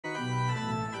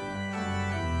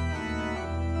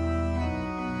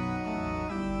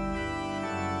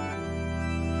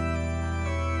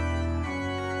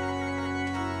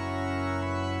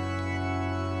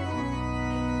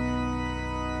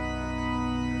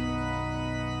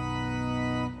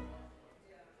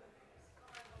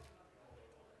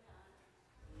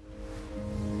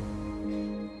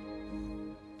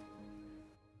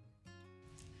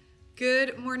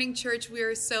Good morning, church. We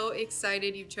are so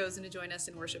excited you've chosen to join us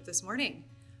in worship this morning.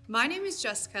 My name is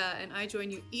Jessica, and I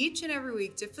join you each and every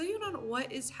week to fill you in on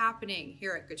what is happening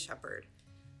here at Good Shepherd.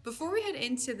 Before we head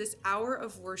into this hour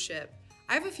of worship,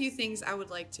 I have a few things I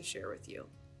would like to share with you.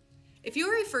 If you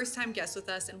are a first-time guest with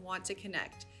us and want to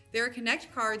connect, there are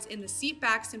connect cards in the seat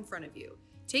backs in front of you.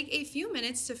 Take a few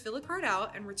minutes to fill a card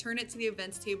out and return it to the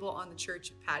events table on the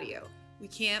church patio. We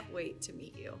can't wait to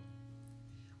meet you.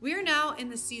 We are now in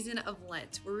the season of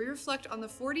Lent, where we reflect on the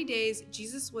 40 days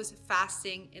Jesus was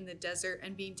fasting in the desert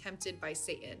and being tempted by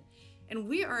Satan. And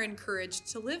we are encouraged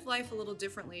to live life a little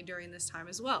differently during this time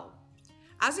as well.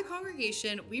 As a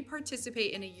congregation, we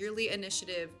participate in a yearly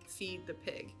initiative, Feed the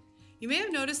Pig. You may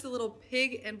have noticed the little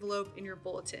pig envelope in your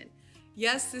bulletin.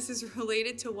 Yes, this is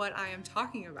related to what I am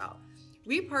talking about.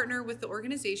 We partner with the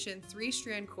organization 3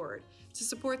 Strand Cord to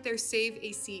support their Save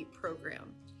a Seat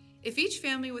program. If each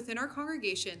family within our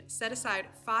congregation set aside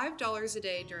 $5 a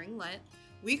day during Lent,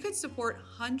 we could support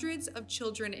hundreds of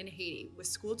children in Haiti with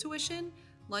school tuition,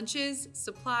 lunches,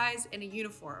 supplies, and a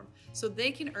uniform so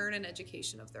they can earn an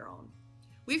education of their own.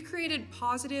 We've created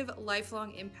positive,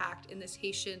 lifelong impact in this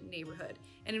Haitian neighborhood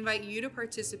and invite you to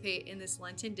participate in this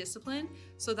Lenten discipline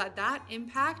so that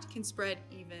impact can spread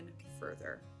even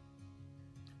further.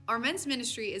 Our men's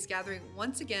ministry is gathering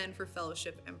once again for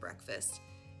fellowship and breakfast.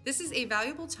 This is a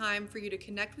valuable time for you to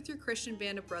connect with your Christian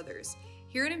band of brothers,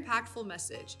 hear an impactful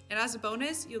message, and as a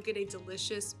bonus, you'll get a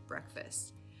delicious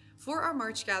breakfast. For our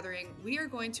March gathering, we are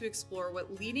going to explore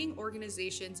what leading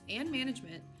organizations and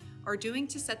management are doing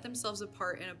to set themselves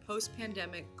apart in a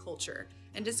post-pandemic culture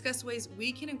and discuss ways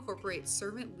we can incorporate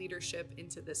servant leadership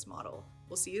into this model.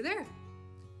 We'll see you there.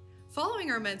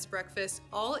 Following our men's breakfast,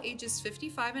 all ages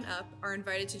 55 and up are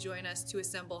invited to join us to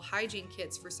assemble hygiene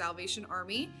kits for Salvation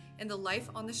Army and the Life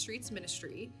on the Streets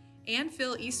ministry, and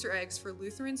fill Easter eggs for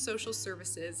Lutheran social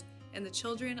services and the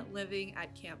children living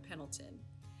at Camp Pendleton.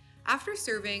 After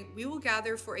serving, we will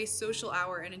gather for a social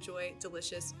hour and enjoy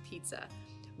delicious pizza.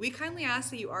 We kindly ask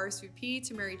that you RSVP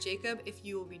to Mary Jacob if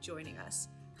you will be joining us.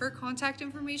 Her contact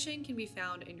information can be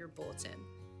found in your bulletin.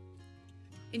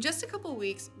 In just a couple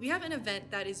weeks, we have an event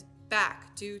that is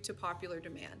back due to popular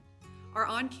demand, our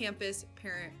on-campus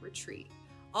parent retreat.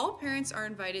 All parents are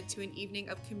invited to an evening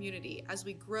of community as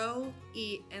we grow,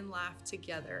 eat, and laugh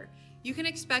together. You can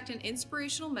expect an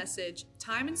inspirational message,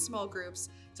 time in small groups,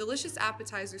 delicious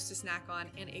appetizers to snack on,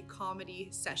 and a comedy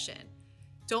session.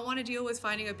 Don't want to deal with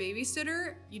finding a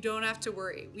babysitter? You don't have to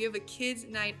worry. We have a kids'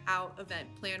 night out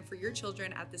event planned for your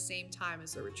children at the same time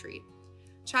as the retreat.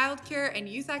 Childcare and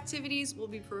youth activities will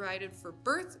be provided for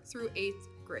birth through 8th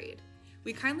grade.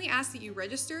 We kindly ask that you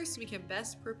register so we can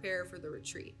best prepare for the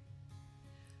retreat.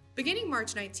 Beginning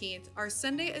March 19th, our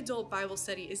Sunday Adult Bible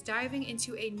Study is diving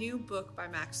into a new book by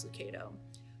Max Lucado.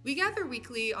 We gather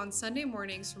weekly on Sunday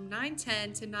mornings from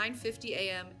 9:10 to 9:50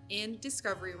 a.m. in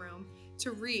Discovery Room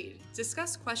to read,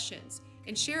 discuss questions,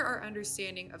 and share our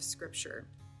understanding of Scripture.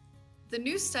 The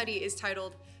new study is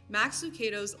titled Max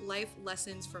Lucado's Life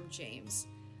Lessons from James.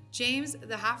 James,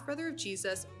 the half-brother of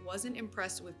Jesus, wasn't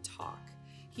impressed with talk.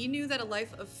 He knew that a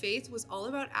life of faith was all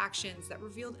about actions that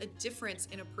revealed a difference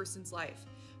in a person's life.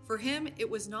 For him, it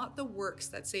was not the works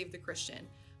that save the Christian,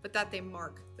 but that they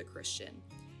mark the Christian.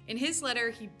 In his letter,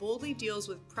 he boldly deals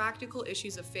with practical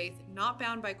issues of faith not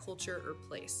bound by culture or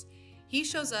place. He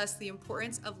shows us the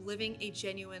importance of living a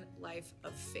genuine life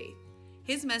of faith.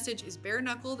 His message is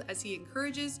bare-knuckled as he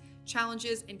encourages,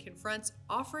 challenges, and confronts,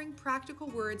 offering practical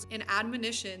words and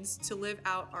admonitions to live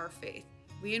out our faith.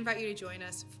 We invite you to join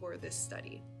us for this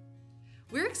study.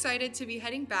 We're excited to be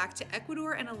heading back to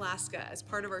Ecuador and Alaska as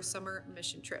part of our summer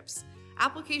mission trips.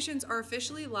 Applications are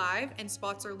officially live and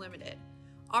spots are limited.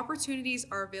 Opportunities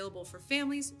are available for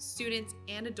families, students,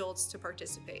 and adults to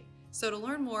participate. So to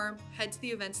learn more, head to the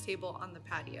events table on the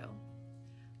patio.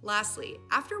 Lastly,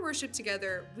 after worship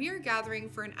together, we are gathering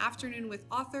for an afternoon with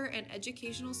author and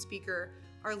educational speaker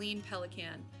Arlene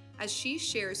Pelican as she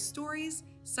shares stories,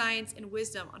 science, and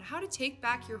wisdom on how to take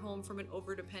back your home from an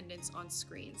overdependence on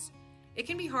screens. It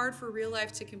can be hard for real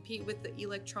life to compete with the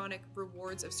electronic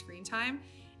rewards of screen time,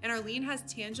 and Arlene has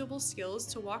tangible skills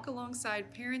to walk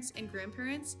alongside parents and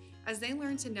grandparents as they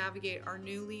learn to navigate our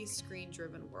newly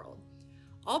screen-driven world.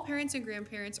 All parents and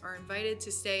grandparents are invited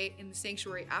to stay in the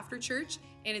sanctuary after church,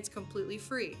 and it's completely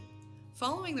free.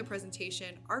 Following the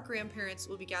presentation, our grandparents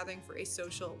will be gathering for a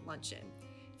social luncheon.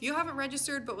 If you haven't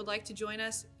registered but would like to join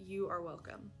us, you are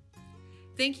welcome.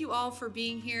 Thank you all for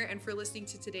being here and for listening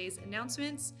to today's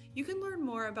announcements. You can learn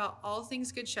more about all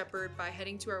things Good Shepherd by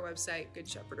heading to our website,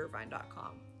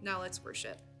 goodshepherdirvine.com. Now let's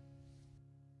worship.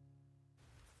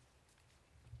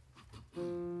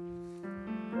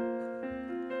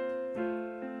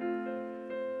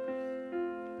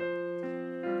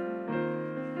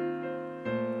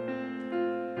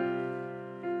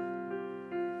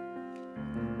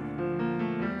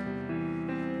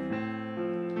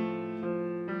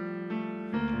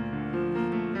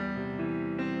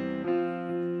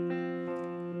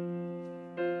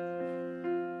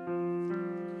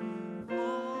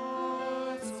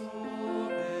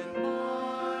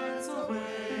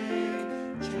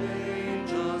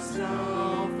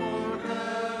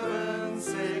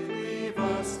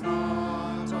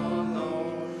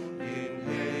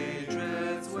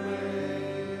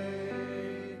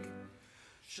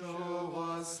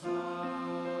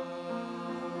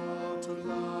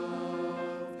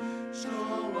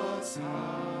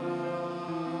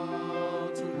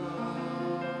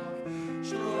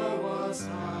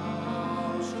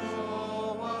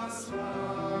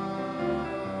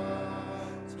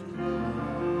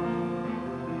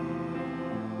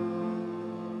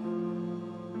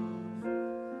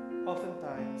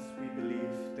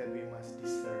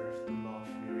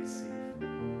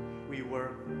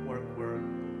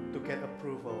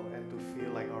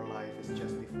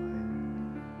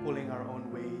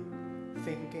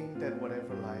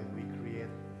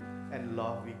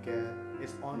 love we get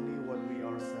is only what we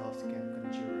ourselves can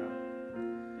conjure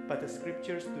up. But the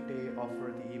scriptures today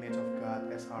offer the image of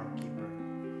God as our keeper,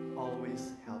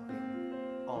 always helping,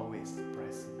 always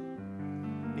present.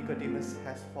 Nicodemus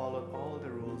has followed all the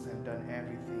rules and done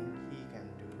everything he can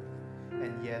do,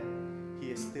 and yet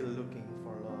he is still looking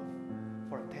for love,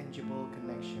 for tangible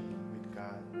connection with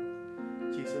God.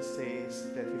 Jesus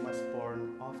says that he must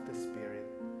born of the Spirit.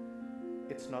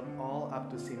 It's not all up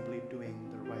to simply doing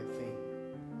the right thing.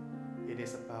 It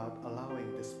is about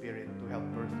allowing the Spirit to help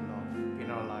birth love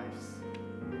in our lives.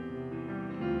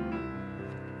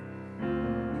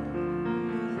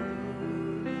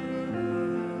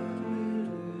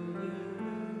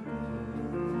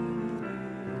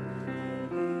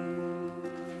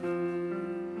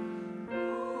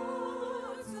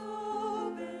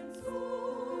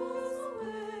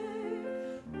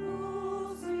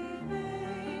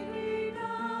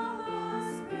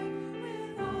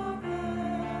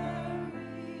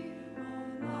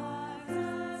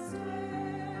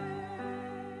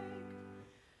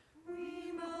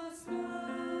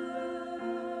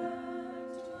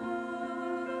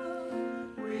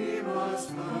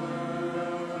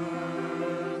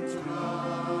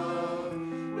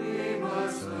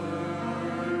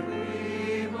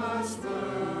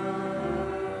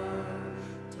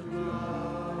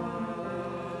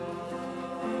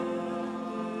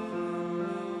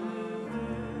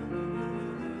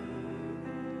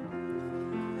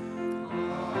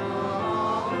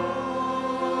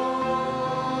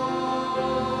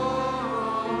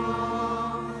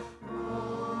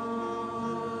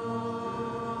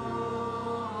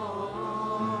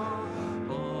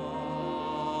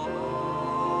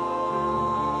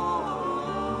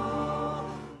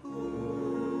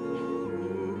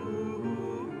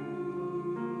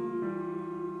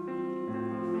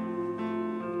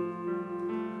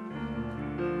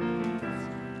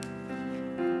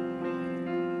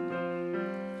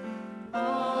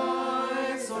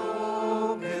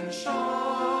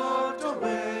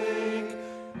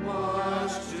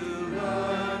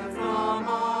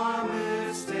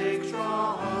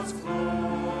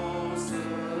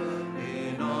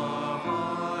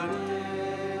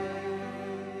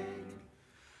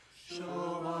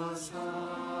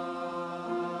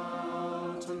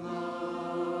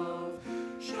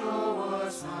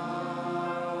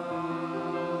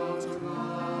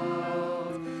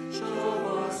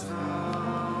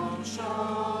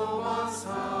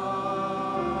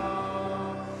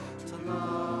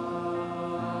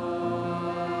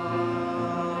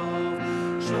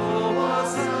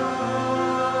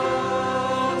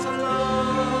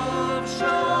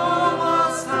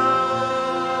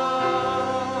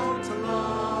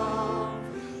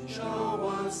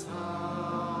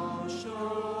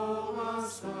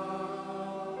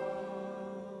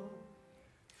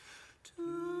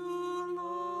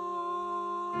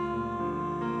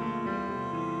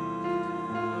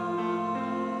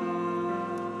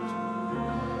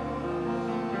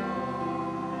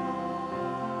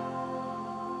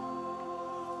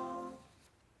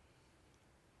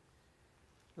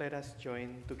 Let us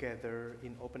join together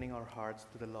in opening our hearts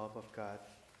to the love of God.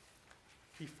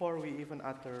 Before we even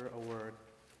utter a word,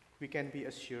 we can be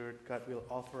assured God will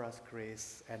offer us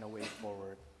grace and a way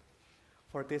forward.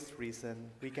 For this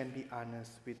reason, we can be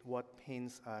honest with what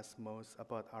pains us most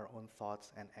about our own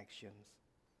thoughts and actions.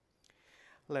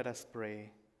 Let us pray.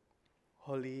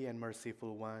 Holy and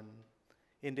merciful One,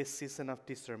 in this season of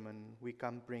discernment, we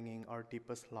come bringing our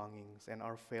deepest longings and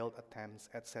our failed attempts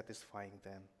at satisfying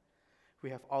them. We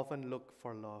have often looked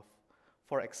for love,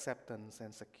 for acceptance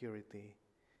and security,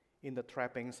 in the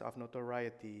trappings of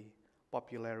notoriety,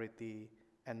 popularity,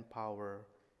 and power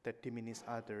that diminish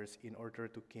others in order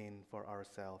to gain for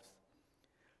ourselves.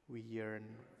 We yearn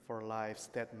for lives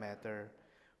that matter.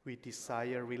 We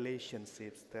desire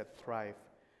relationships that thrive.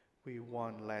 We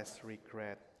want less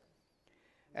regret.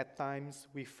 At times,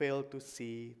 we fail to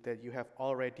see that you have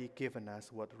already given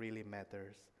us what really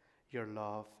matters, your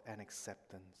love and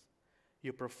acceptance.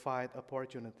 You provide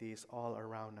opportunities all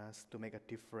around us to make a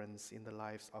difference in the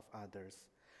lives of others.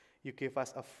 You give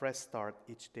us a fresh start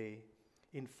each day,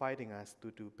 inviting us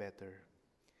to do better.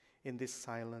 In this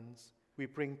silence, we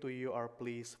bring to you our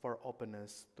pleas for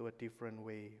openness to a different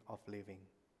way of living.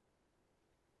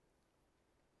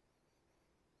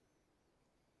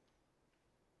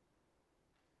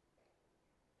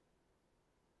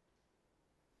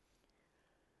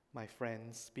 My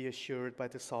friends, be assured by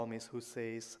the psalmist who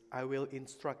says, I will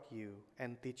instruct you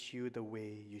and teach you the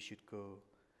way you should go.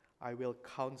 I will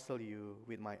counsel you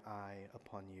with my eye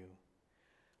upon you.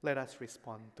 Let us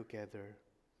respond together.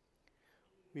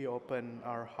 We open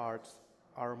our hearts,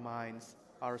 our minds,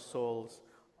 our souls,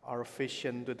 our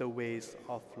vision to the ways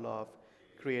of love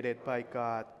created by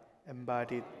God,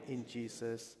 embodied in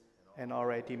Jesus, and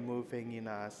already moving in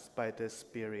us by the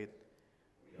Spirit.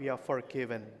 We are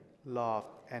forgiven, loved,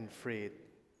 and freed.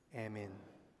 Amen.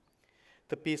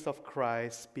 The peace of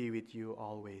Christ be with you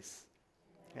always,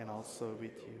 and also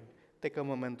with you. Take a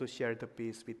moment to share the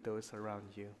peace with those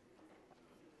around you.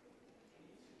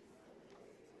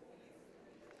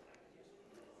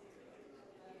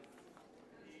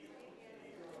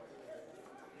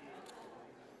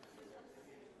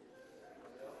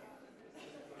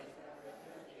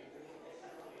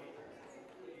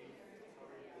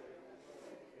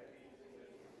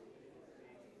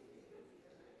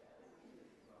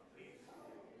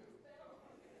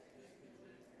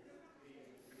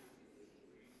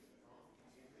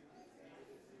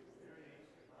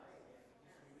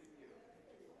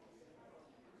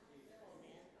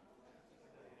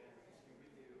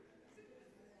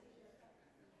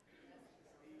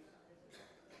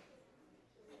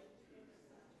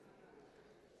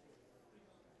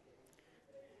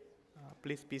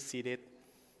 Please be seated.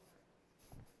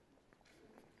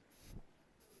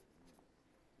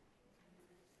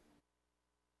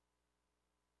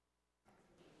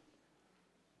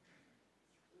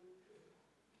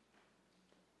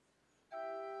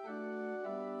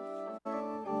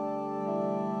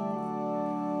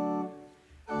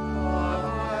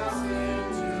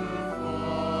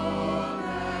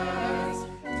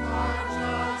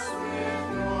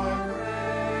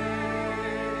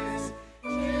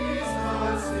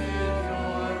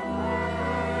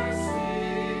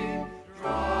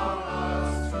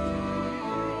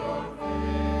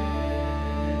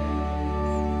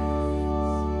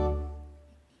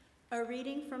 A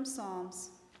reading from Psalms.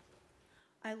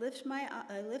 I lift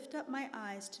up my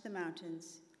eyes to the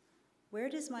mountains. Where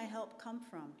does my help come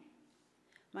from?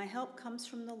 My help comes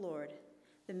from the Lord,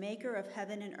 the maker of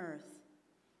heaven and earth.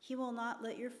 He will not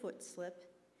let your foot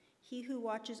slip. He who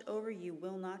watches over you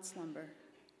will not slumber.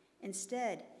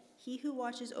 Instead, he who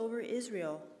watches over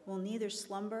Israel will neither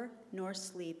slumber nor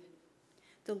sleep.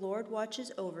 The Lord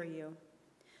watches over you.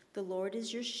 The Lord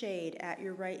is your shade at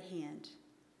your right hand.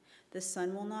 The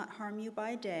sun will not harm you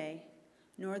by day,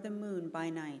 nor the moon by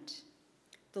night.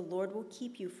 The Lord will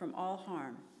keep you from all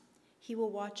harm. He will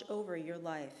watch over your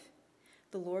life.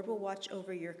 The Lord will watch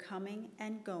over your coming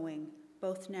and going,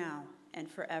 both now and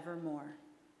forevermore.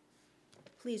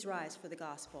 Please rise for the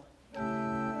gospel.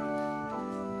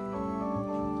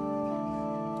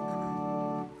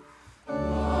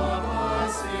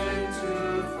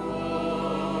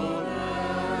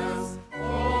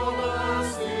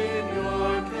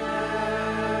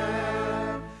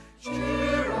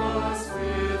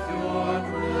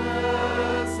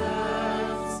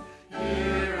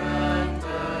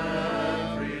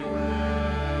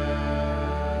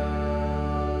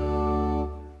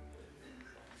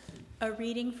 A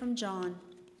reading from John.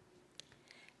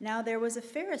 Now there was a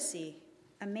Pharisee,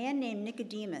 a man named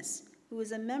Nicodemus, who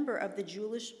was a member of the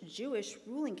Jewish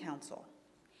ruling council.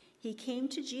 He came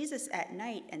to Jesus at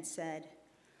night and said,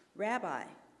 "Rabbi,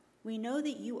 we know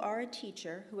that you are a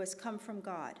teacher who has come from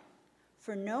God,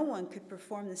 for no one could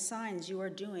perform the signs you are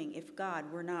doing if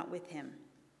God were not with him."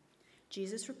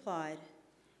 Jesus replied,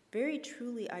 "Very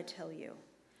truly I tell you,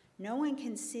 no one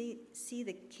can see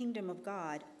the kingdom of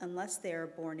God unless they are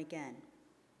born again."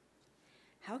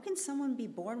 "How can someone be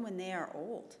born when they are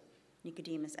old?"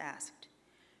 Nicodemus asked.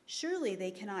 "Surely they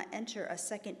cannot enter a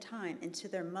second time into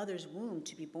their mother's womb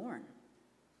to be born."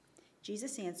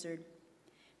 Jesus answered,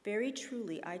 "Very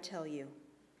truly I tell you,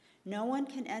 no one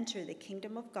can enter the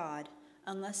kingdom of God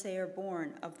unless they are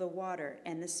born of the water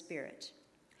and the Spirit.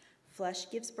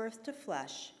 Flesh gives birth to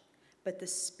flesh, but the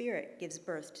Spirit gives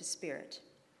birth to spirit.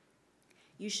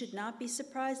 You should not be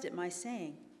surprised at my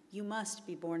saying, 'You must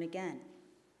be born again.'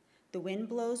 The wind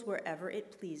blows wherever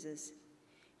it pleases.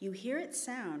 You hear its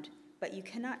sound, but you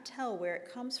cannot tell where it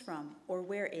comes from or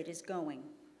where it is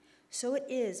going. So it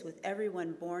is with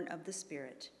everyone born of the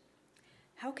Spirit."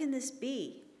 "How can this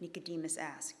be?" Nicodemus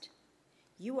asked.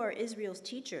 "You are Israel's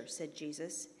teacher," said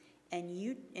Jesus,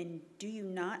 and do you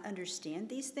not understand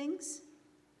these things?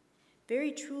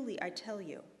 Very truly I tell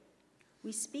you,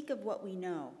 we speak of what we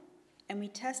know, and we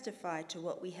testify to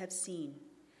what we have seen.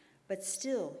 But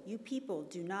still, you people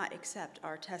do not accept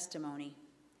our testimony.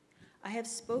 I have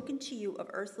spoken to you of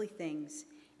earthly things,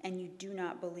 and you do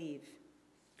not believe.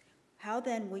 How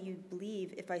then will you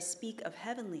believe if I speak of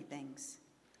heavenly things?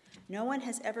 No one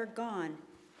has ever gone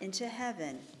into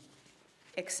heaven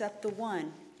except the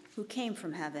one who came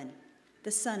from heaven,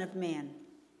 the Son of Man.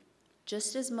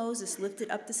 Just as Moses lifted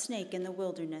up the snake in the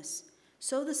wilderness,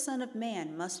 so the Son of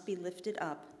Man must be lifted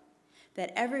up,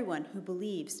 that everyone who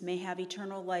believes may have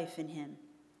eternal life in him.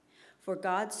 For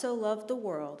God so loved the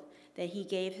world that he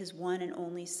gave his one and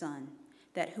only Son,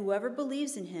 that whoever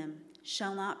believes in him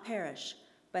shall not perish,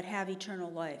 but have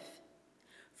eternal life.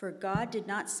 For God did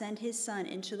not send his Son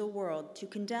into the world to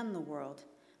condemn the world,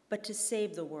 but to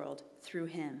save the world through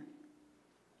him.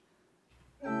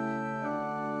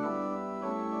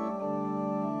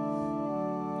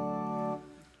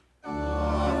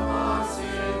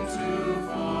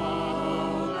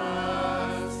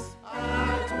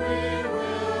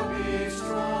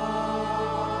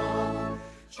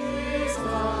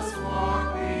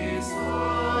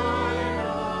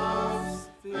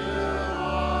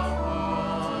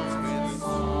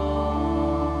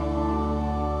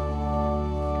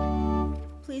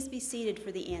 Please be seated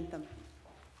for the anthem.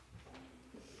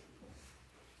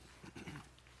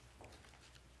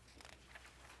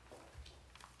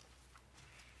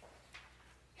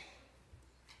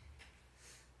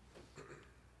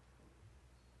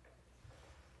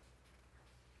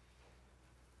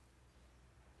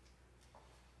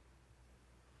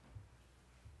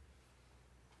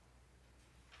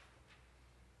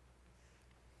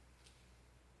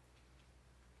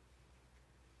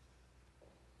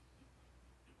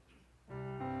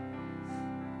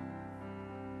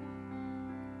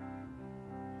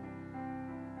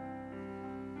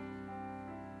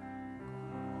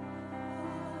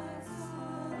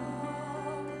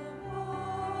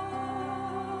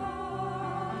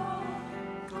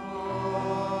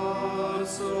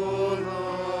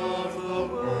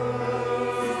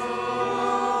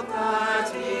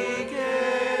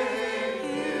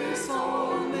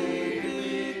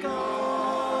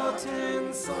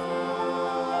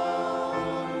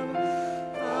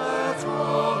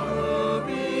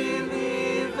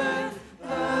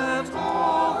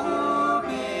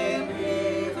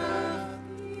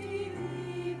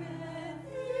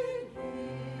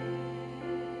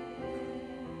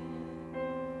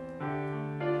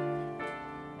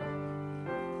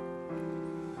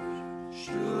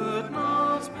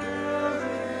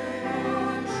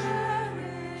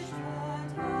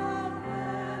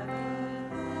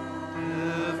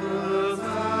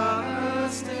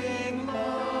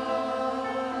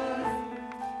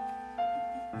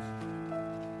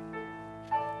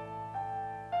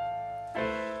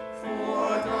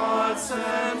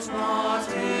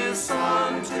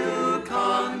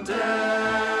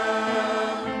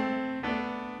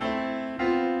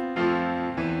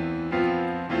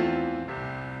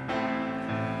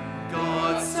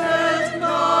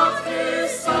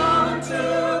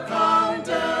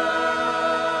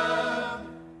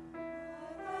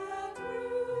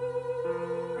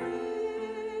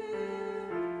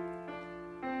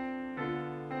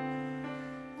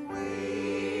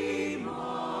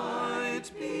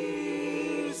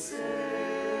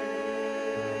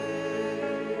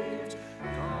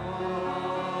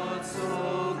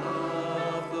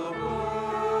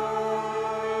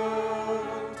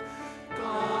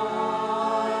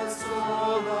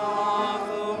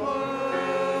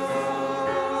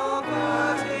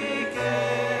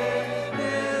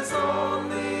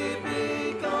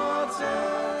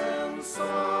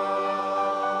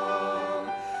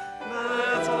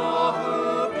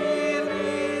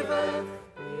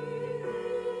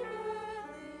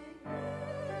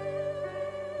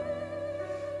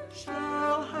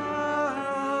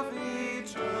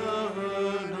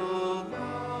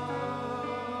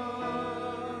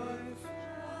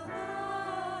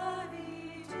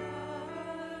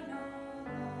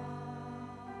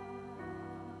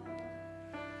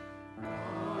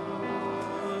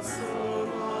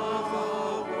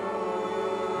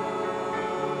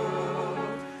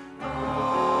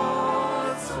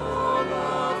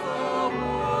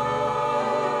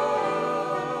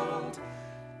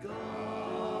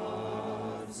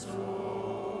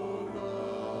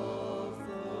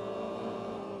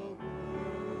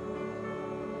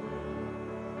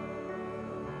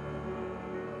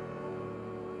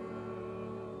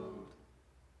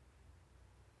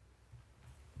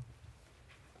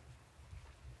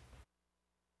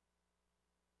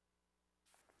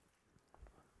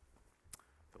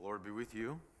 The Lord be with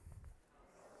you.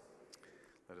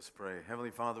 Let us pray. Heavenly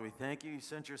Father, we thank you. You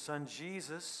sent your Son,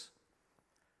 Jesus.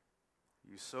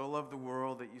 You so loved the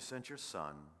world that you sent your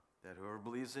Son, that whoever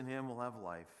believes in him will have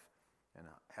life and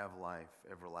have life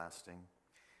everlasting.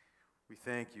 We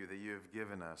thank you that you have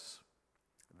given us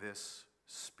this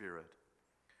Spirit.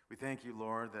 We thank you,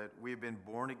 Lord, that we have been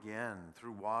born again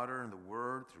through water and the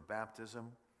Word, through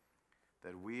baptism,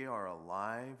 that we are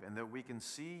alive and that we can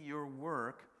see your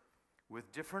work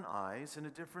with different eyes and a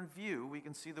different view, we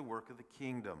can see the work of the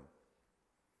kingdom.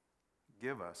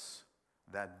 Give us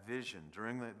that vision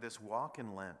during this walk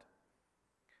in Lent.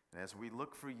 And as we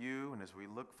look for you and as we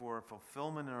look for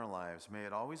fulfillment in our lives, may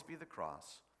it always be the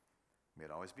cross, may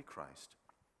it always be Christ,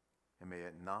 and may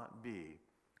it not be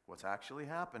what's actually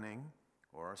happening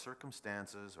or our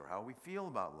circumstances or how we feel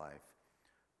about life,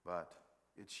 but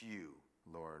it's you,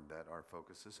 Lord, that our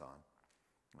focus is on.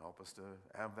 Help us to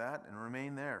have that and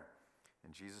remain there.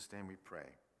 In Jesus' name we pray.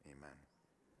 Amen.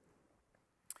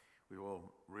 We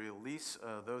will release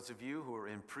those of you who are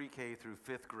in pre-K through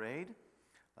 5th grade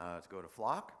to go to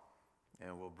Flock,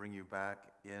 and we'll bring you back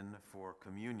in for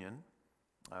communion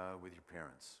with your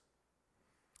parents.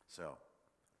 So,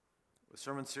 the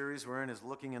sermon series we're in is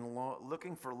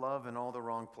looking for love in all the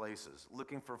wrong places,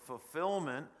 looking for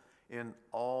fulfillment in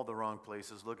all the wrong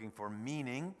places, looking for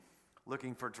meaning,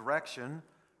 looking for direction,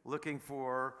 looking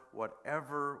for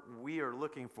whatever we are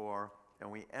looking for, and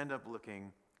we end up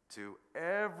looking to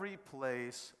every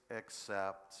place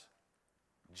except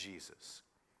Jesus.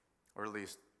 Or at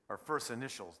least our first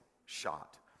initial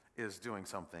shot is doing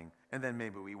something, and then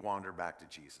maybe we wander back to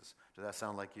Jesus. Does that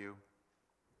sound like you?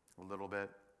 A little bit?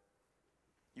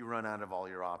 You run out of all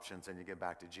your options and you get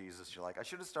back to Jesus. You're like, I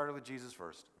should have started with Jesus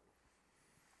first.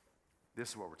 This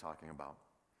is what we're talking about.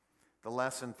 The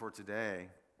lesson for today,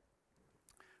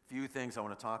 a few things I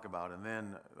want to talk about, and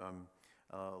then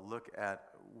look at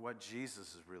what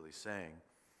Jesus is really saying.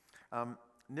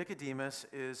 Nicodemus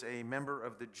is a member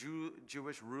of the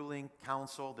Jewish ruling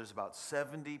council. There's about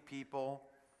 70 people.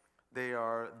 They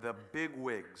are the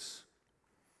bigwigs.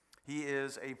 He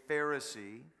is a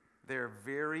Pharisee. They're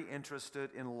very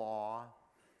interested in law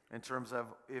in terms of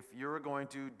if you're going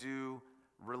to do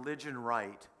religion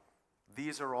right,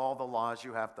 these are all the laws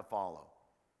you have to follow.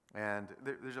 And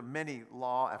there's many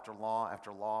law after law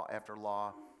after law after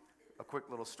law. A quick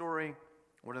little story.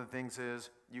 One of the things is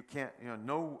you can't,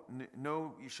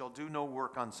 you shall do no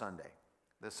work on Sunday.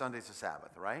 The Sunday's the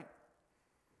Sabbath, right?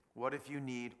 What if you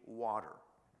need water?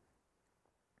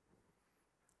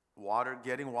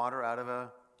 Getting water out of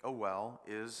a well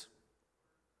is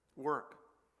work.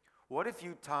 What if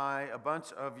you tie a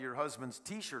bunch of your husband's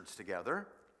t-shirts together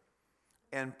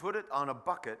and put it on a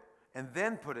bucket and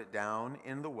then put it down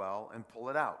in the well and pull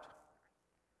it out?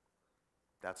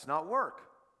 That's not work,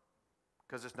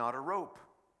 because it's not a rope.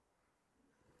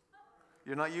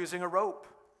 You're not using a rope.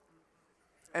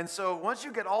 And so once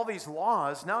you get all these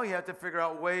laws, now you have to figure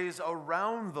out ways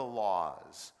around the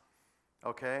laws.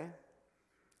 Okay?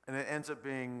 And it ends up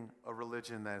being a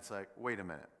religion that's like, wait a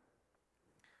minute.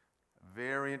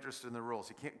 Very interested in the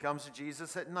rules. He comes to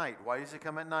Jesus at night. Why does he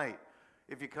come at night?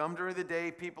 If you come during the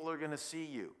day, people are going to see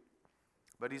you.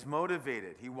 But he's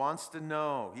motivated. He wants to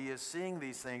know. He is seeing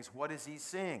these things. What is he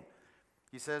seeing?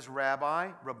 He says, Rabbi,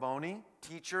 Rabboni,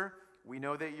 teacher, we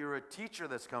know that you're a teacher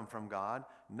that's come from God.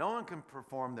 No one can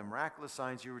perform the miraculous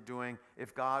signs you were doing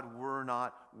if God were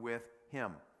not with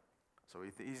him. So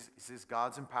he says,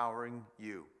 God's empowering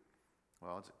you.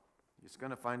 Well, he's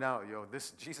going to find out,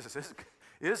 this Jesus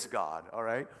is God, all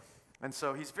right? And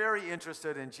so he's very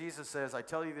interested, and Jesus says, I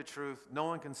tell you the truth, no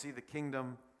one can see the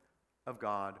kingdom of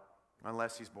God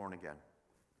unless he's born again.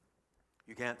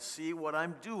 You can't see what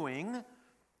I'm doing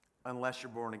unless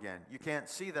you're born again. You can't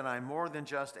see that I'm more than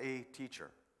just a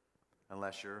teacher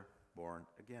unless you're born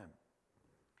again.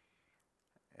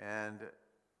 And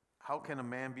how can a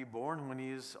man be born when he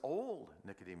is old?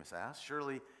 Nicodemus asked.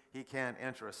 Surely he can't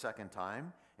enter a second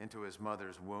time into his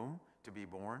mother's womb to be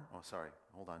born. Oh, sorry.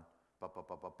 Hold on.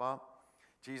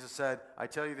 Jesus said, I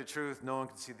tell you the truth, no one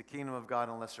can see the kingdom of God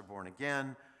unless they're born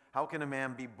again. How can a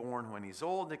man be born when he's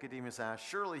old? Nicodemus asked.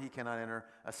 Surely he cannot enter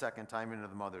a second time into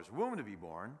the mother's womb to be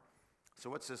born. So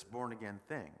what's this born again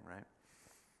thing, right?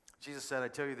 Jesus said, I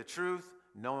tell you the truth,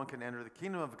 no one can enter the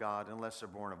kingdom of God unless they're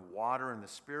born of water and the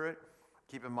Spirit.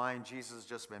 Keep in mind, Jesus has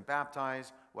just been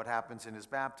baptized. What happens in his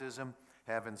baptism?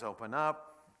 Heavens open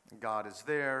up. God is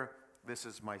there. This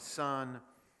is my son.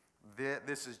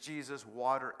 This is Jesus,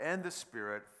 water and the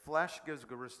Spirit. Flesh gives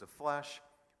birth to flesh,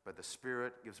 but the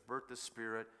Spirit gives birth to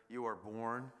spirit. You are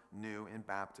born new in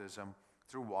baptism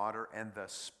through water and the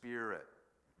Spirit.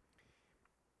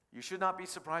 You should not be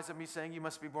surprised at me saying you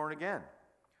must be born again.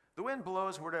 The wind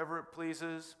blows wherever it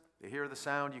pleases. You hear the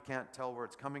sound, you can't tell where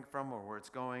it's coming from or where it's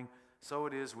going. So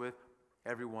it is with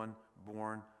everyone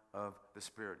born of the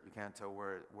Spirit. You can't tell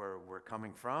where we're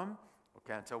coming from, or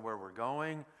can't tell where we're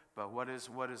going, but what is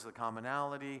the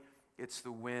commonality? It's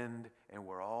the wind, and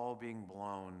we're all being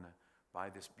blown by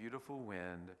this beautiful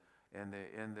wind. In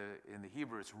the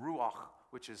Hebrew, it's ruach,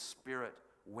 which is spirit,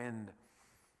 wind.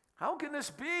 How can this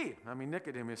be? I mean,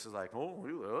 Nicodemus is like,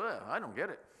 I don't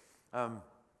get it.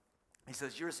 He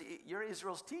says, you're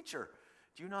Israel's teacher.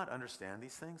 Do you not understand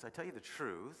these things? I tell you the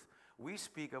truth. We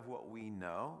speak of what we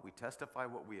know. We testify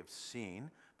what we have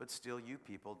seen, but still you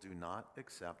people do not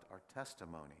accept our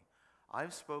testimony.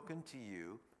 I've spoken to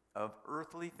you of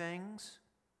earthly things,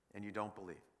 and you don't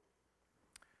believe.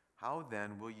 How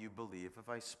then will you believe if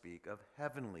I speak of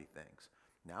heavenly things?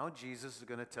 Now Jesus is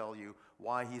going to tell you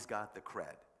why he's got the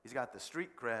cred. He's got the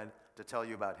street cred to tell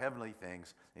you about heavenly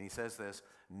things. And he says this,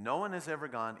 no one has ever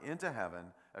gone into heaven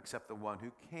except the one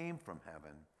who came from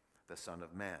heaven, the Son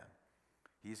of Man.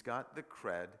 He's got the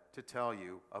cred to tell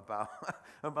you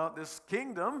about this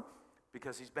kingdom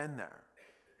because he's been there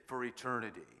for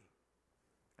eternity.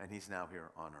 And he's now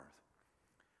here on earth.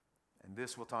 And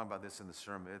this, we'll talk about this in the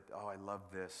sermon. I love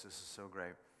this. This is so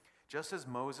great. Just as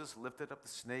Moses lifted up the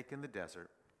snake in the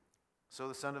desert, so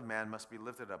the Son of Man must be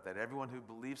lifted up, that everyone who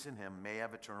believes in him may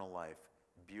have eternal life.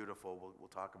 Beautiful. We'll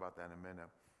talk about that in a minute.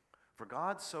 For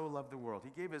God so loved the world,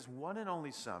 he gave his one and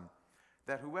only Son,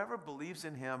 that whoever believes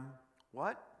in him,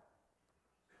 what?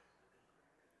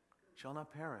 Shall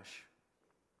not perish,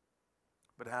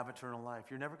 but have eternal life.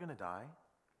 You're never going to die.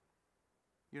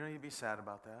 You don't need to be sad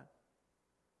about that.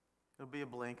 It'll be a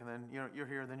blink, and then you're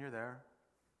here, then you're there.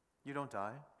 You don't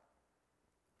die.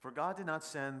 For God did not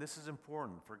send, this is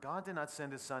important, for God did not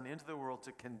send his Son into the world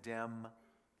to condemn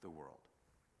the world,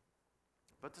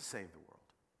 but to save the world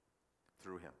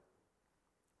through him.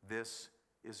 This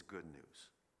is good news,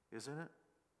 isn't it?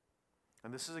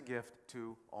 And this is a gift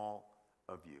to all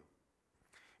of you.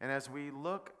 And as we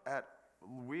look at,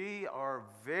 we are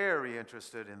very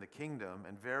interested in the kingdom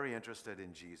and very interested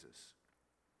in Jesus.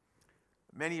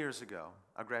 Many years ago,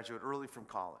 I graduated early from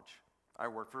college. I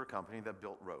worked for a company that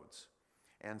built roads.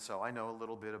 And so I know a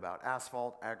little bit about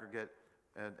asphalt, aggregate,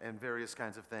 and various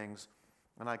kinds of things.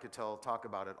 And I could talk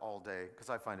about it all day because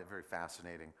I find it very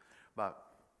fascinating. But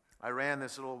I ran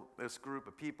this group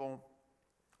of people,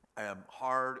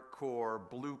 hardcore,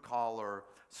 blue-collar,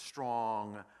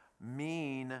 strong,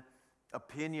 mean,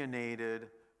 opinionated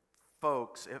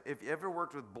folks. If you ever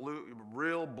worked with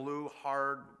real blue,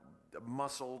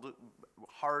 hard-muscled,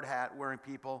 hard hat-wearing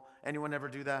people, anyone ever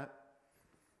do that?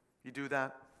 You do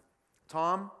that?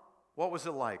 Tom, what was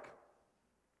it like? It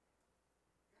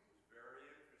was very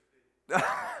interesting.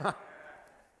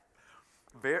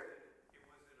 It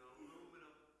was an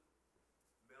aluminum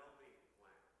melting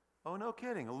plant. Oh, no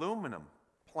kidding. Aluminum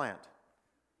plant.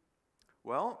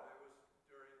 Well, That was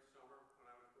during summer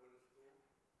when I was going to school.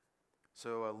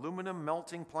 so aluminum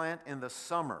melting plant in the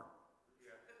summer.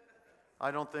 Yeah. I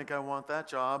don't think I want that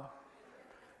job.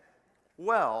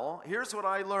 Well, here's what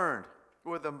I learned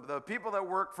with the people that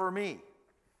work for me.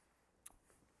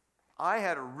 I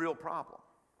had a real problem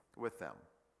with them,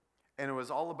 and it was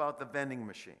all about the vending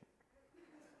machine.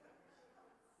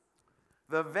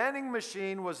 The vending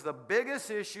machine was the biggest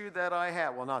issue that I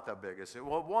had. Well, not the biggest,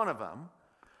 well, one of them,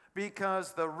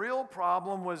 because the real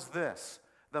problem was this.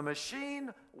 The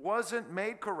machine wasn't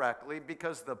made correctly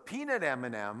because the peanut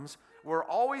M&Ms were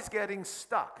always getting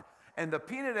stuck. And the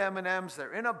peanut M&Ms,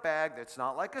 they're in a bag that's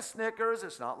not like a Snickers,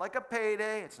 it's not like a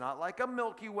Payday, it's not like a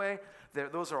Milky Way.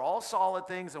 Those are all solid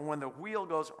things, and when the wheel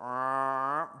goes,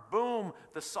 boom,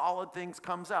 the solid things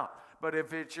comes out. But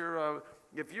if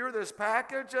you're this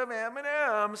package of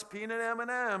M&Ms, peanut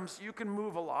M&Ms, you can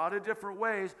move a lot of different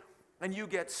ways, and you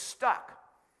get stuck.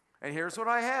 And here's what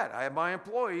I had. I had my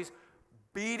employees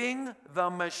beating the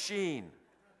machine.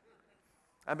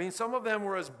 I mean, some of them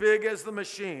were as big as the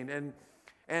machine,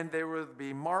 and there would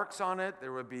be marks on it.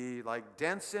 There would be like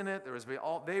dents in it.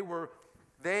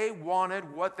 They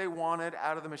wanted what they wanted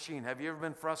out of the machine. Have you ever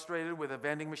been frustrated with a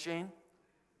vending machine?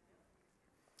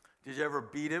 Did you ever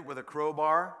beat it with a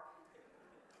crowbar?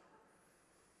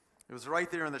 It was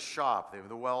right there in the shop. They have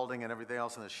the welding and everything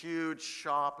else in this huge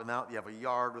shop, and now you have a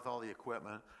yard with all the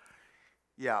equipment.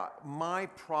 Yeah, my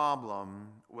problem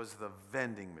was the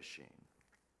vending machine.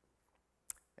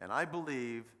 And I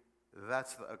believe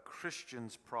that's a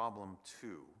Christian's problem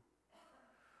too.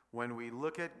 When we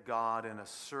look at God in a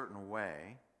certain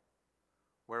way,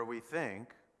 where we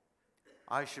think,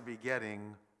 I should be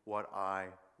getting what I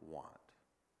want.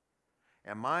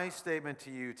 And my statement to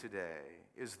you today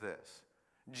is this.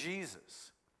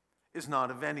 Jesus is not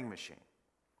a vending machine.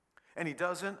 And he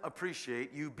doesn't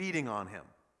appreciate you beating on him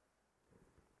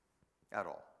at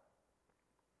all.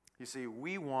 You see,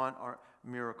 we want our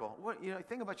miracle.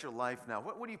 Think about your life now.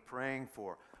 What are you praying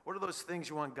for? What are those things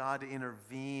you want God to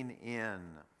intervene in?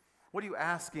 What are you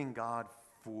asking God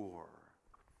for?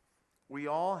 We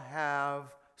all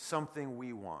have something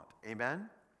we want. Amen?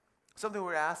 Something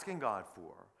we're asking God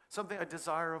for. something, a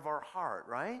desire of our heart,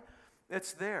 right?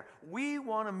 It's there. We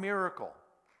want a miracle,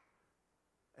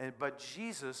 but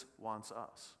Jesus wants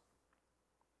us.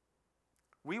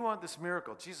 We want this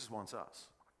miracle. Jesus wants us.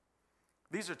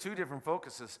 These are two different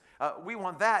focuses. We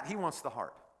want that. He wants the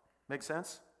heart. Make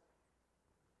sense?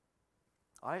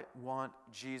 I want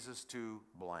Jesus to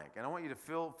blank. And I want you to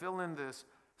fill in this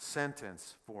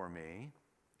sentence for me,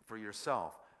 for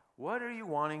yourself. What are you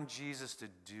wanting Jesus to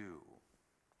do?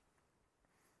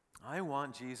 I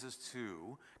want Jesus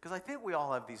to, because I think we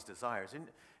all have these desires. And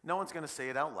no one's going to say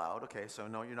it out loud. Okay, so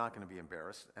no, you're not going to be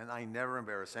embarrassed. And I never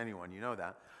embarrass anyone. You know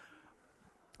that.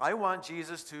 I want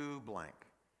Jesus to blank.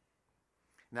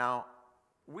 Now,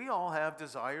 we all have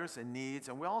desires and needs,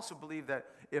 and we also believe that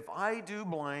if I do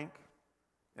blank,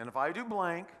 and if I do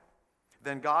blank,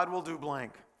 then God will do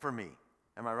blank for me.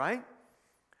 Am I right?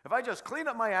 If I just clean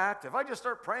up my act, if I just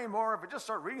start praying more, if I just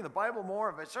start reading the Bible more,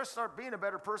 if I just start being a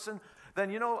better person,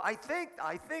 then, I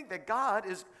think that God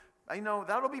is,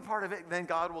 that'll be part of it, then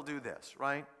God will do this,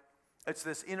 right? It's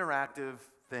this interactive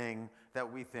thing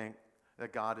that we think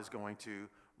that God is going to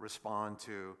respond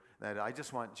to, that I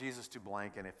just want Jesus to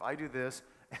blank, and if I do this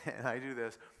and I do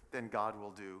this, then God will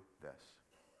do this.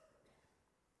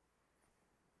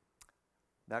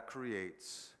 That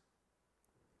creates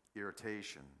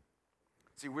irritation.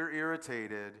 See, we're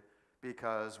irritated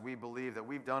because we believe that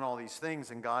we've done all these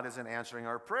things and God isn't answering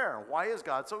our prayer. Why is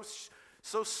God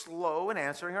so slow in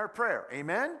answering our prayer?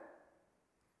 Amen?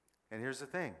 And here's the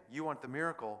thing. You want the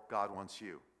miracle, God wants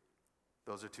you.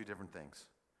 Those are two different things.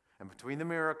 And between the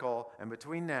miracle and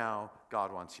between now,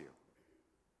 God wants you.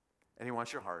 And He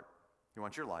wants your heart. He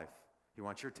wants your life. He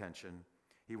wants your attention.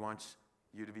 He wants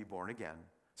you to be born again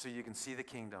so you can see the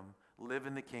kingdom, live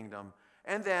in the kingdom,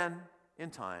 and then, in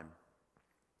time,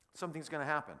 something's going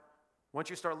to happen. Once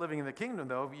you start living in the kingdom,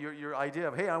 though, your idea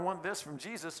of, hey, I want this from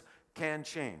Jesus can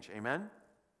change. Amen?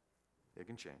 It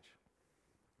can change.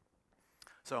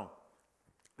 So,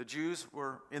 the Jews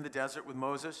were in the desert with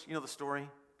Moses. You know the story?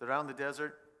 They're out in the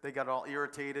desert. They got all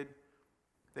irritated.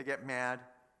 They get mad.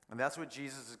 And that's what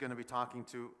Jesus is going to be talking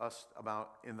to us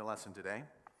about in the lesson today.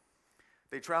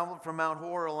 They traveled from Mount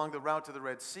Hor along the route to the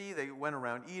Red Sea. They went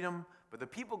around Edom, but the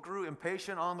people grew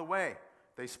impatient on the way.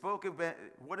 They spoke of,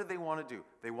 what did they want to do?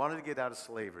 They wanted to get out of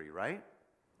slavery, right?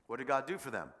 What did God do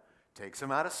for them? Takes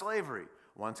them out of slavery.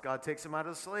 Once God takes them out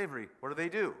of slavery, what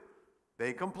do?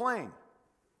 They complain.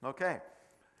 Okay.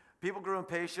 People grew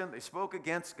impatient. They spoke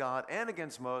against God and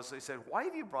against Moses. They said, why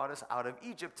have you brought us out of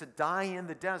Egypt to die in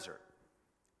the desert?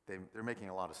 They're making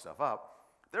a lot of stuff up.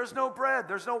 There's no bread.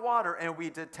 There's no water. And we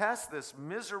detest this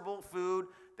miserable food.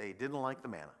 They didn't like the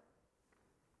manna.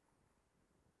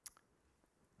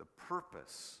 The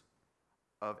purpose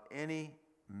of any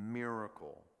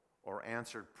miracle or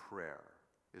answered prayer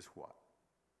is what?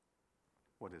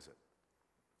 What is it?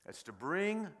 It's to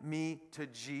bring me to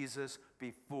Jesus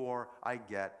before I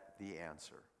get the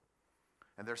answer.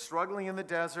 And they're struggling in the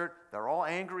desert. They're all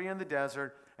angry in the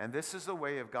desert. And this is the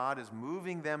way of God is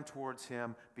moving them towards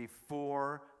Him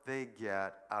before they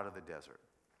get out of the desert.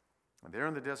 And they're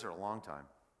in the desert a long time.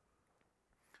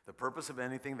 The purpose of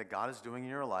anything that God is doing in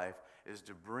your life is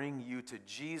to bring you to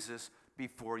Jesus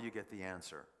before you get the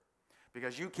answer.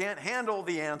 Because you can't handle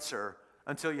the answer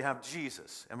until you have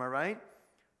Jesus. Am I right?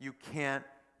 You can't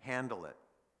handle it.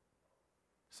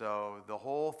 So the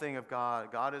whole thing of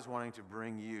God is wanting to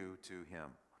bring you to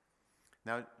Him.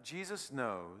 Now, Jesus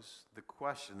knows the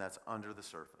question that's under the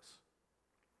surface.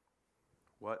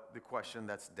 The question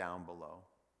that's down below.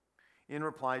 In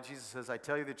reply, Jesus says, I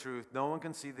tell you the truth, no one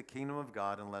can see the kingdom of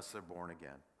God unless they're born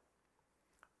again.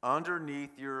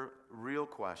 Underneath your real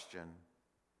question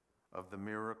of the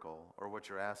miracle or what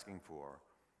you're asking for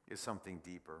is something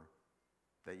deeper,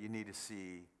 that you need to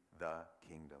see the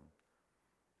kingdom.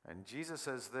 And Jesus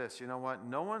says this, you know what?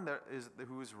 No one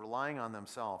who is relying on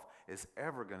themselves is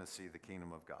ever going to see the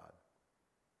kingdom of God.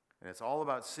 And it's all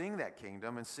about seeing that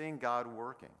kingdom and seeing God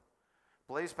working.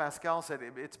 Blaise Pascal said,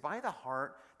 it's by the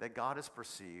heart that God is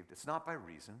perceived. It's not by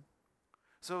reason.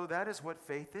 So that is what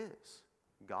faith is.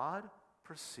 God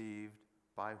perceived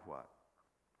by what?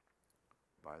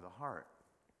 By the heart,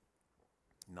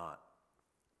 not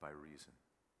by reason.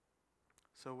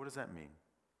 So what does that mean?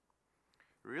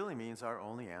 It really means our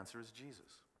only answer is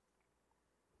Jesus.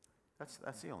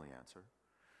 That's the only answer.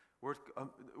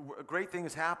 A great thing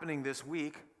is happening this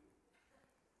week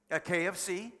at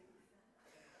KFC.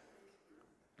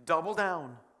 Double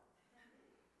down.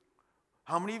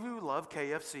 How many of you love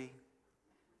KFC?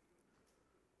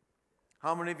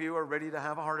 How many of you are ready to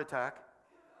have a heart attack?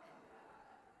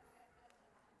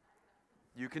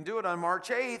 You can do it on March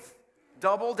 8th.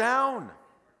 Double down.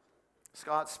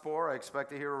 Scott Spohr, I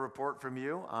expect to hear a report from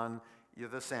you on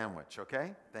the sandwich,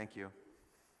 okay? Thank you.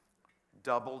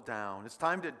 Double down. It's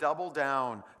time to double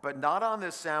down, but not on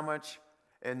this sandwich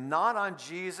and not on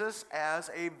Jesus as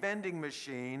a vending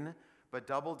machine, but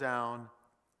double down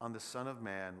on the Son of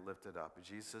Man lifted up.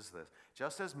 Jesus says this,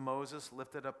 just as Moses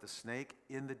lifted up the snake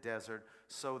in the desert,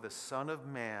 so the Son of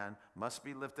Man must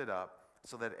be lifted up,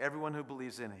 so that everyone who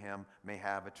believes in him may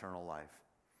have eternal life.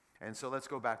 And so let's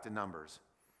go back to Numbers.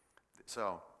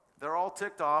 So they're all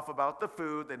ticked off about the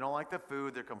food. They don't like the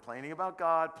food. They're complaining about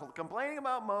God, complaining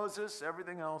about Moses,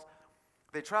 everything else.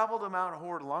 They travel to Mount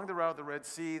Hor along the route of the Red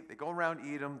Sea. They go around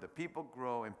Edom. The people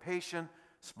grow impatient,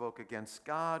 spoke against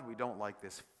God. We don't like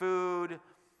this food.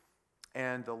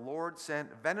 And the Lord sent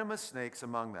venomous snakes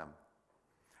among them.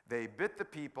 They bit the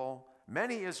people.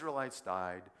 Many Israelites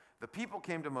died. The people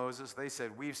came to Moses. They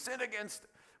said, we've sinned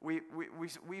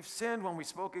we've sinned when we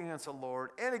spoke against the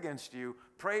Lord and against you.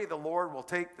 Pray the Lord will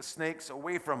take the snakes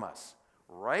away from us.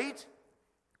 Right?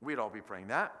 We'd all be praying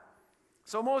that.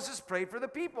 So Moses prayed for the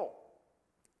people.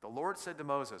 The Lord said to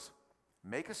Moses,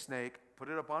 make a snake, put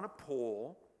it up on a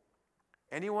pole.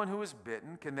 Anyone who is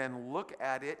bitten can then look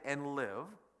at it and live.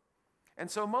 And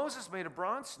so Moses made a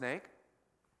bronze snake,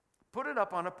 put it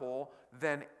up on a pole.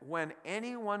 Then when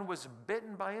anyone was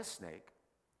bitten by a snake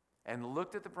and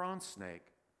looked at the bronze snake,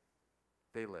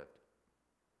 they lived.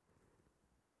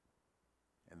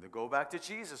 And to go back to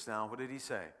Jesus now, what did he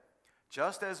say?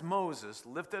 Just as Moses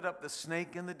lifted up the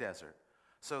snake in the desert,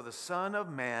 so the Son of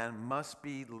Man must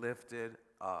be lifted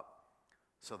up,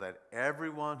 so that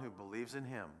everyone who believes in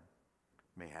him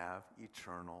may have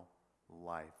eternal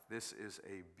life. This is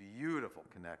a beautiful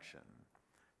connection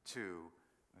to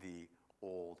the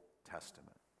Old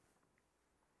Testament.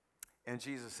 And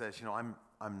Jesus says,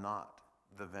 I'm not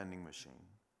the vending machine.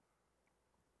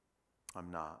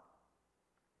 I'm not.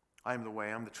 I am the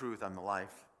way, I'm the truth, I'm the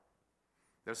life.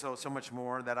 There's so much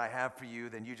more that I have for you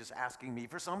than you just asking me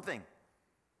for something.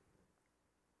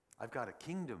 I've got a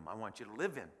kingdom I want you to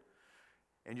live in.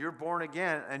 And you're born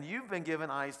again, and you've been given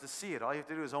eyes to see it. All you have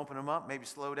to do is open them up, maybe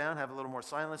slow down, have a little more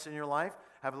silence in your life,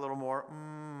 have a little more,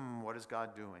 what is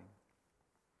God doing?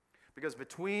 Because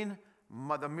between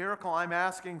the miracle I'm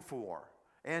asking for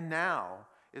and now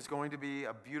is going to be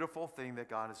a beautiful thing that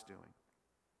God is doing.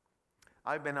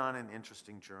 I've been on an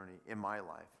interesting journey in my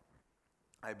life.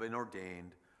 I've been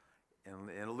ordained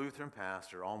in a Lutheran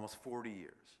pastor almost 40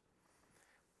 years.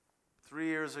 3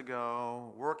 years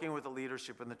ago, working with the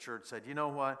leadership in the church, said, you know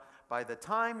what? By the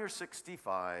time you're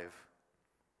 65,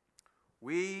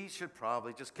 we should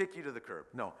probably just kick you to the curb.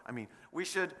 No, we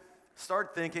should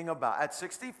start thinking about, at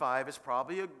 65 is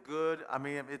probably a good,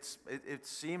 it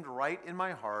seemed right in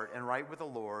my heart and right with the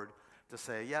Lord to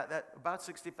say, yeah, about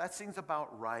 60, that seems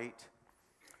about right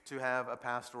to have a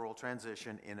pastoral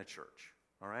transition in a church,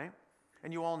 all right?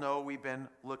 And you all know we've been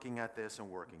looking at this and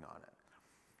working on it.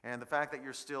 And the fact that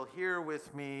you're still here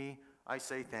with me, I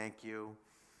say thank you.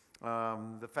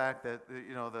 The fact that,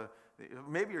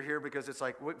 maybe you're here because it's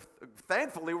like,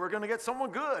 thankfully we're going to get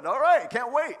someone good. All right,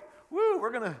 can't wait. Woo,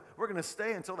 we're gonna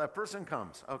stay until that person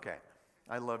comes. Okay,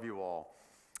 I love you all.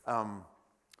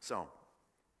 So,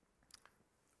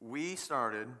 we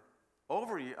started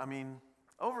over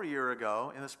a year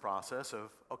ago in this process of,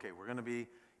 okay, we're going to be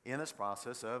in this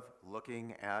process of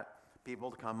looking at people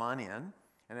to come on in.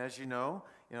 And as you know,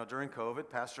 during COVID,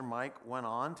 Pastor Mike went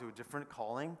on to a different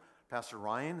calling. Pastor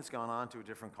Ryan has gone on to a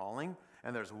different calling.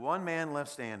 And there's one man left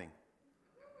standing.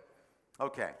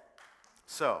 Okay,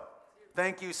 so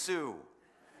thank you, Sue.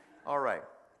 All right.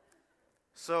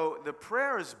 So the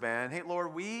prayer has been, hey,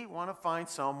 Lord, we want to find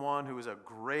someone who is a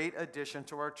great addition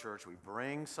to our church. We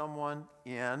bring someone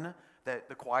in that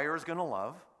the choir is going to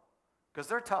love, because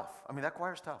they're tough. That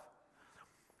choir's tough.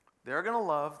 They're going to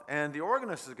love, and the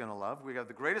organist is going to love. We have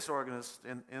the greatest organist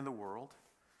in the world,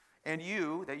 and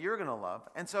that you're going to love.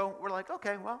 And so we're like,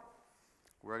 okay, well,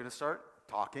 we're going to start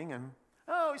talking, and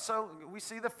so we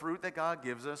see the fruit that God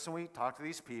gives us, and we talk to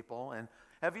these people. And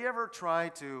have you ever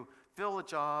tried to fill a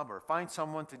job or find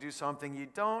someone to do something you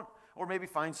don't, or maybe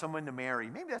find someone to marry?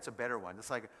 Maybe that's a better one.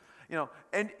 It's like,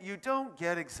 and you don't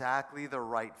get exactly the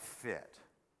right fit.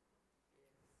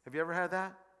 Have you ever had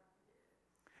that?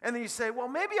 And then you say, well,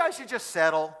 maybe I should just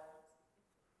settle.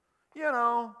 That's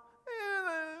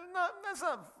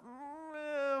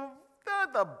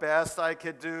not the best I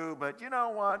could do, but you know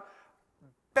what?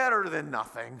 Better than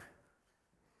nothing.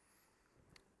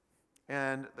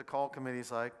 And the call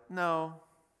committee's like, no.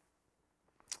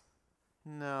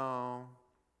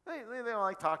 They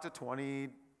like talk to 20,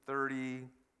 30,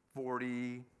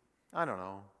 40, I don't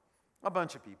know, a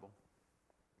bunch of people.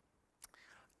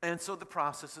 And so the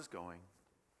process is going.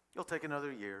 You'll take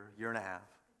another year, year and a half.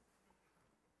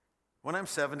 When I'm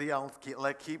 70, I'll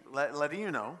keep letting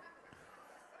you know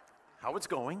how it's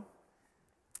going.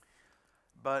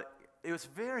 But it was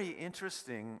very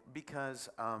interesting because,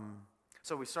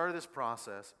 so we started this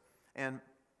process, and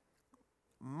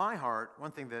my heart,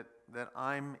 one thing that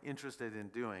I'm interested in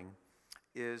doing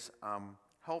is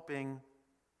helping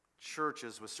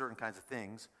churches with certain kinds of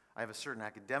things. I have a certain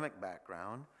academic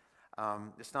background.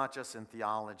 It's not just in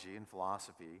theology and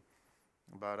philosophy,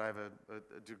 but I have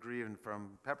a degree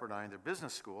from Pepperdine, their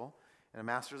business school, and a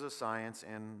master's of science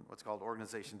in what's called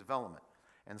organization development.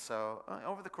 And so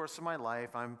over the course of my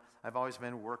life, I've always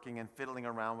been working and fiddling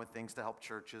around with things to help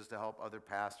churches, to help other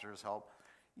pastors, help,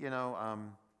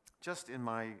 just in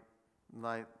my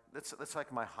that's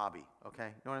like my hobby, okay?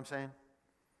 You know what I'm saying?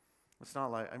 It's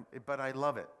not like, but I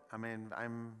love it. I mean,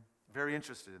 I'm very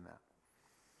interested in that.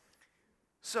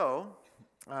 So,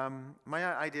 my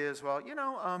idea is,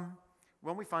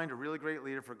 when we find a really great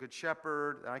leader for Good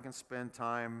Shepherd, I can spend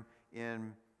time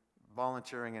in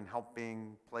volunteering and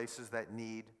helping places that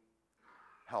need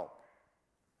help.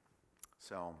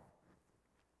 So,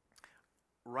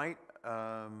 right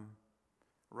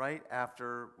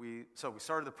after we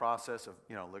started the process of,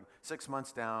 like 6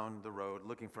 months down the road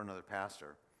looking for another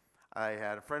pastor. I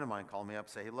had a friend of mine call me up and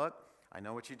say, hey, look, I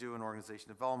know what you do in organization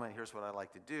development. Here's what I'd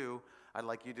like to do. I'd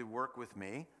like you to work with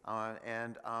me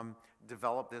and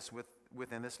develop this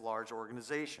within this large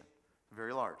organization,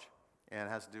 very large, and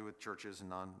it has to do with churches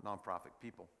and nonprofit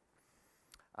people.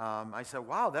 I said,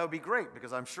 wow, that would be great,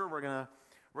 because I'm sure we're gonna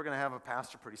have a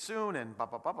pastor pretty soon, and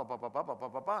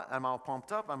I'm all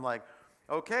pumped up. I'm like,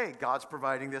 okay, God's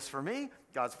providing this for me.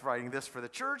 God's providing this for the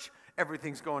church.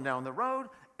 Everything's going down the road.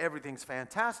 Everything's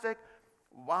fantastic.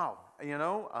 Wow, I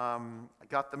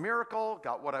got the miracle,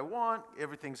 got what I want,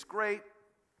 everything's great.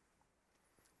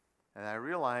 And I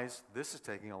realized this is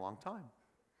taking a long time.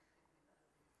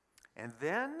 And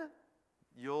then,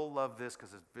 you'll love this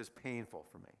because it's painful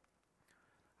for me.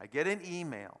 I get an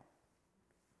email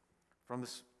from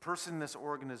this person in this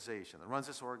organization, that runs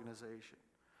this organization,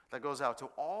 that goes out to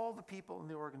all the people in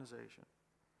the organization,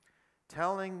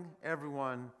 telling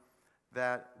everyone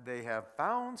that they have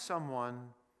found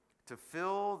someone to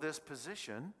fill this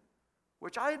position,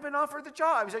 which I had been offered the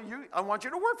job. He said, I want you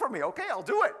to work for me. Okay, I'll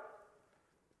do it.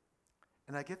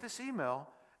 And I get this email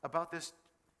about this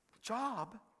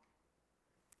job,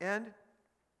 and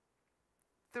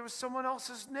there was someone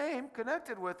else's name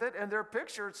connected with it, and their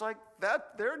picture, it's like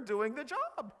that they're doing the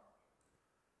job.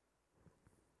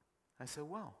 I said,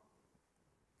 well,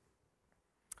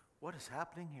 what is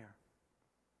happening here?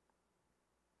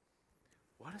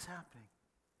 What is happening?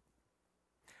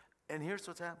 And here's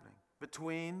what's happening.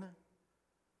 Between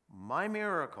my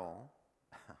miracle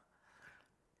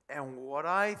and what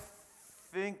I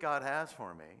think God has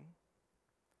for me,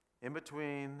 in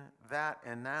between that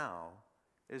and now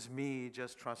is me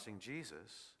just trusting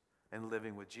Jesus and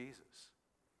living with Jesus.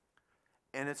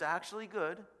 And it's actually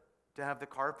good to have the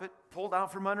carpet pulled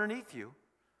out from underneath you,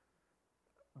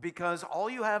 because all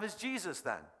you have is Jesus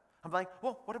then. I'm like,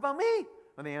 well, what about me?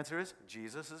 And the answer is,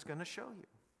 Jesus is going to show you.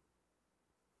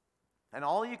 And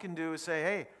all you can do is say,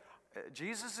 hey,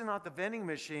 Jesus is not the vending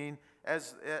machine.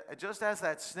 Just as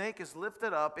that snake is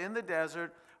lifted up in the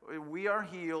desert, we are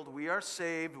healed, we are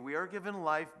saved, we are given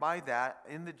life by that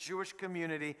in the Jewish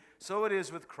community. So it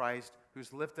is with Christ,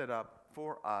 who's lifted up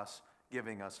for us,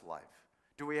 giving us life.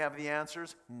 Do we have the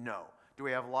answers? No. Do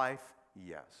we have life?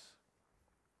 Yes.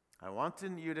 I want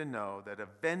you to know that a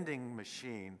vending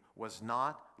machine was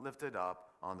not lifted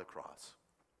up on the cross.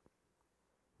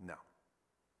 No.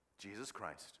 Jesus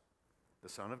Christ, the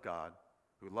Son of God,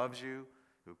 who loves you,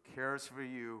 who cares for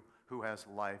you, who has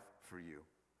life for you.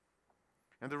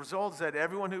 And the result is that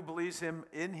everyone who believes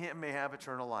in him may have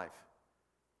eternal life.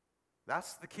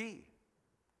 That's the key.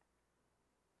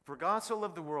 For God so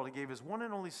loved the world, he gave his one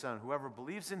and only Son. Whoever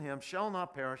believes in him shall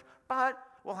not perish, but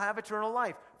will have eternal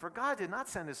life. For God did not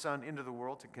send his Son into the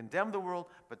world to condemn the world,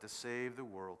 but to save the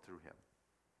world through him.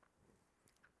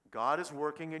 God is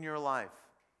working in your life.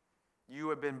 You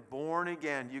have been born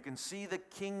again. You can see the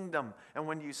kingdom. And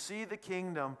when you see the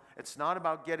kingdom, it's not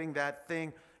about getting that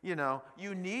thing.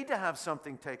 You need to have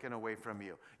something taken away from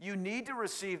you. You need to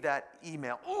receive that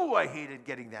email. Oh, I hated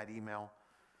getting that email.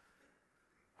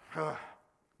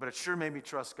 But it sure made me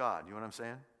trust God. You know what I'm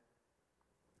saying?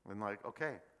 And like,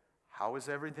 okay, how is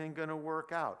everything going to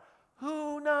work out?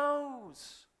 Who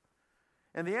knows?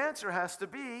 And the answer has to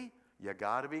be, you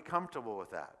got to be comfortable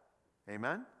with that.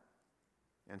 Amen?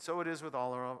 And so it is with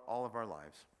all of our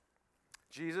lives.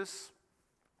 Jesus,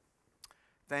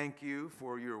 thank you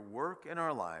for your work in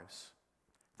our lives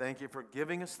Thank you for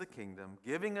giving us the kingdom,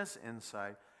 giving us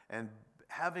insight, and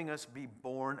having us be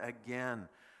born again.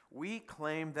 We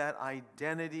claim that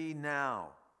identity now,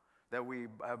 that we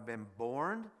have been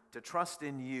born to trust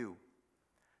in you,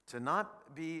 to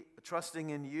not be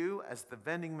trusting in you as the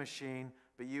vending machine,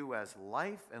 but you as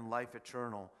life and life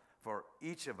eternal for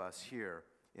each of us here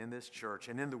in this church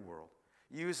and in the world.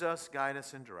 Use us, guide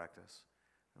us, and direct us.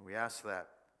 And we ask that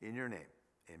in your name.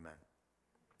 Amen.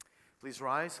 Please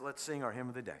rise. Let's sing our hymn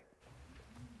of the day.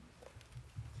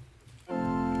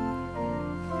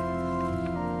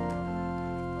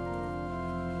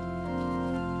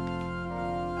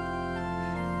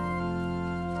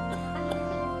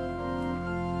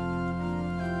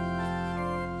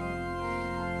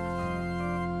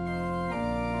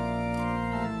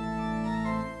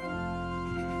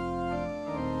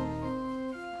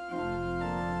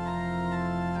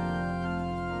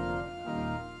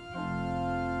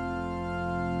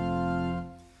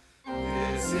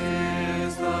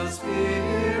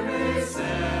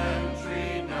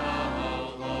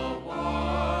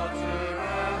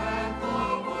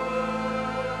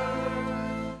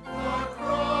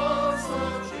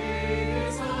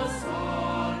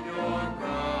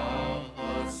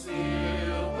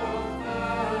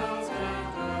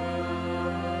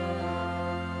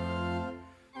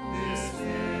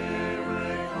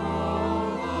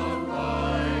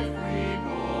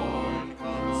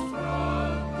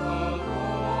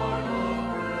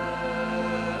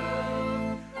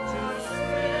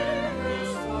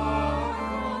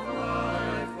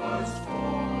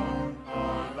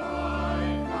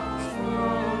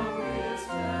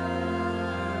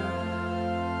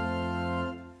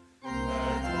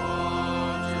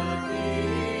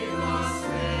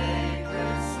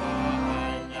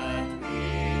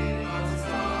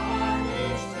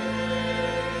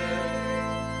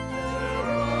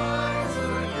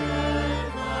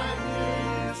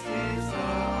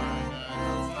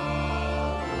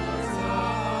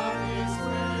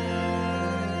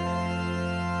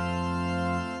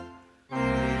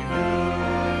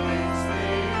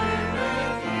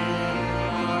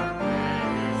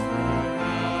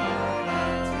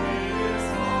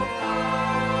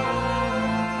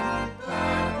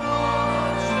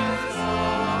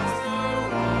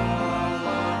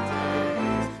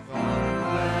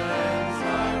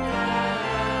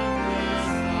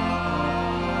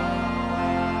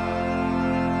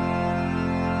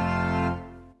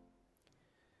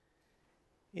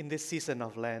 In this season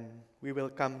of Lent, we will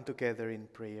come together in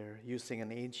prayer using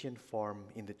an ancient form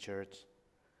in the church.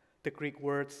 The Greek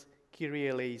words Kyrie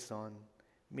eleison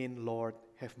mean Lord,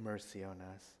 have mercy on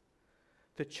us.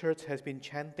 The church has been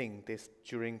chanting this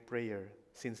during prayer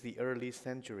since the early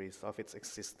centuries of its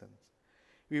existence.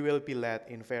 We will be led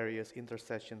in various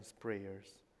intercessions prayers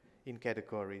in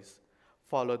categories,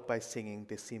 followed by singing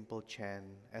this simple chant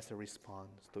as a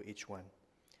response to each one.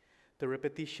 The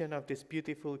repetition of this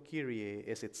beautiful Kyrie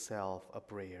is itself a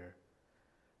prayer.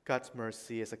 God's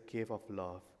mercy is a gift of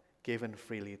love given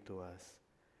freely to us.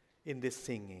 In this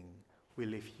singing, we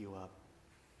lift you up.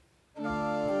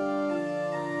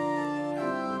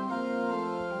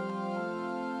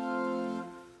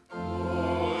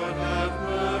 Lord, have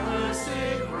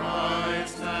mercy.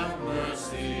 Christ, have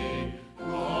mercy.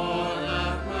 Lord,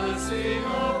 have mercy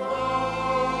upon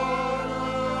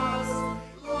us.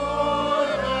 Lord,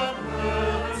 have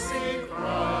mercy.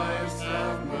 Christ,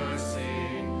 have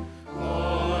mercy.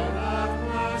 Lord, have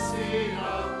mercy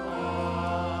upon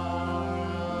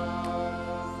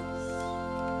us.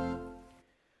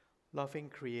 Loving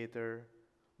Creator,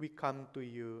 we come to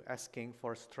you asking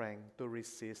for strength to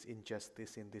resist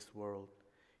injustice in this world.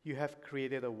 You have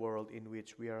created a world in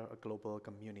which we are a global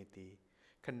community,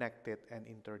 connected and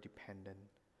interdependent.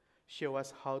 Show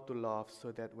us how to love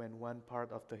so that when one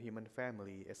part of the human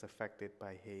family is affected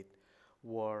by hate,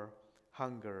 war,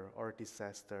 hunger, or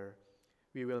disaster,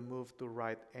 we will move to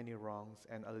right any wrongs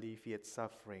and alleviate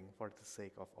suffering for the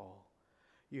sake of all.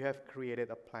 You have created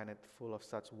a planet full of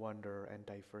such wonder and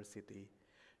diversity.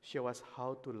 Show us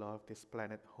how to love this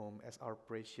planet home as our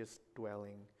precious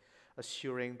dwelling,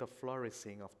 assuring the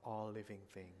flourishing of all living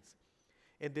things.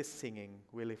 In this singing,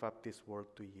 we lift up this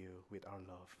world to you with our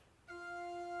love.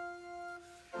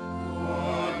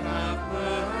 Lord, have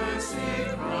mercy.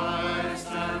 Christ,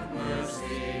 have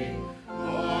mercy.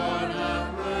 Lord,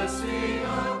 have mercy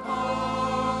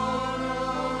upon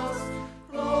us.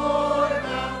 Lord,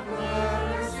 have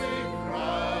mercy.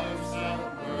 Christ, have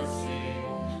mercy.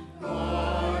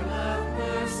 Lord, have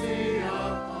mercy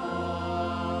upon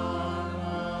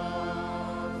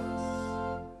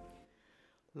us.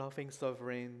 Loving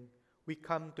Sovereign, we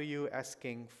come to you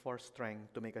asking for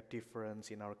strength to make a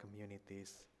difference in our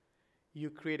communities. You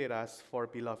created us for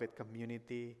beloved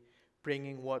community,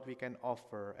 bringing what we can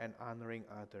offer and honoring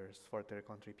others for their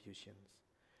contributions.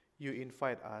 You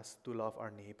invite us to love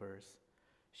our neighbors.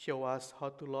 Show us how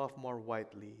to love more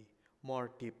widely,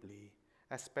 more deeply,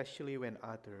 especially when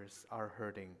others are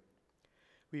hurting.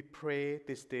 We pray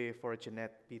this day for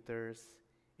Jeanette Peters,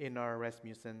 Inar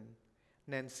Rasmussen,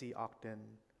 Nancy Ogden,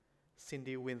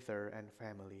 Cindy Winter, and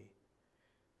family.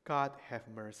 God have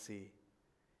mercy.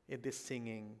 In this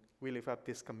singing, we lift up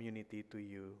this community to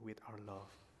you with our love.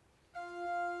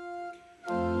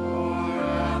 Lord,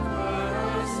 have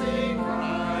mercy,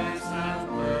 Christ, have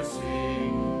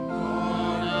mercy.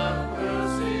 Lord, have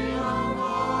mercy upon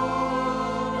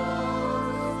us.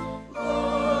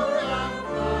 Lord, have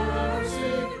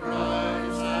mercy,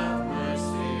 Christ, have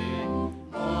mercy.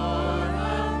 Lord,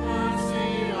 have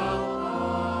mercy upon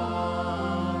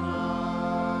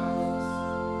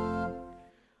us.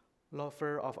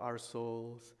 Lover of our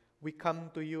souls, we come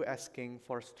to you asking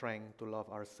for strength to love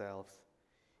ourselves.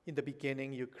 In the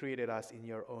beginning, you created us in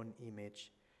your own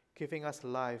image, giving us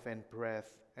life and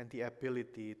breath and the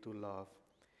ability to love.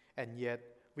 And yet,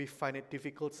 we find it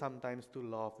difficult sometimes to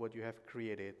love what you have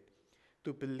created,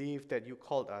 to believe that you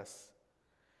called us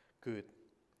good.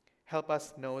 Help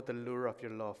us know the lure of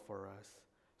your love for us,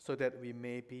 so that we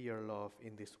may be your love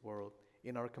in this world,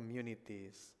 in our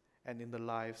communities, and in the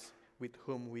lives with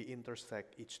whom we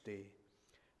intersect each day.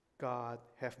 God,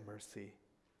 have mercy.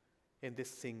 In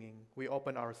this singing, we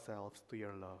open ourselves to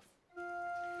your love.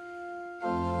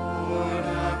 Lord,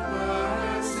 have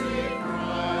mercy,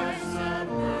 Christ, have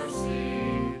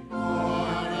mercy.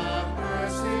 Lord, have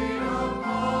mercy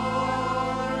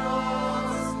upon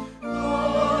us.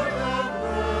 Lord, have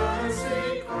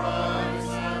mercy, Christ,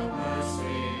 have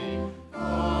mercy.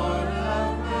 Lord,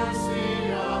 have mercy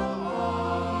upon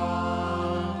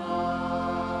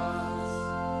us.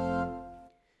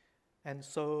 And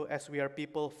so, as we are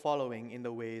people following in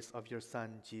the ways of your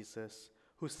Son, Jesus,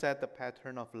 who set the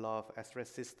pattern of love as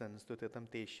resistance to the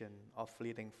temptation of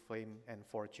fleeting fame and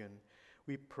fortune,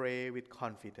 we pray with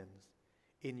confidence.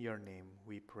 In your name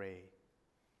we pray.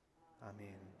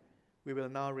 Amen. We will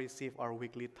now receive our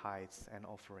weekly tithes and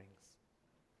offerings.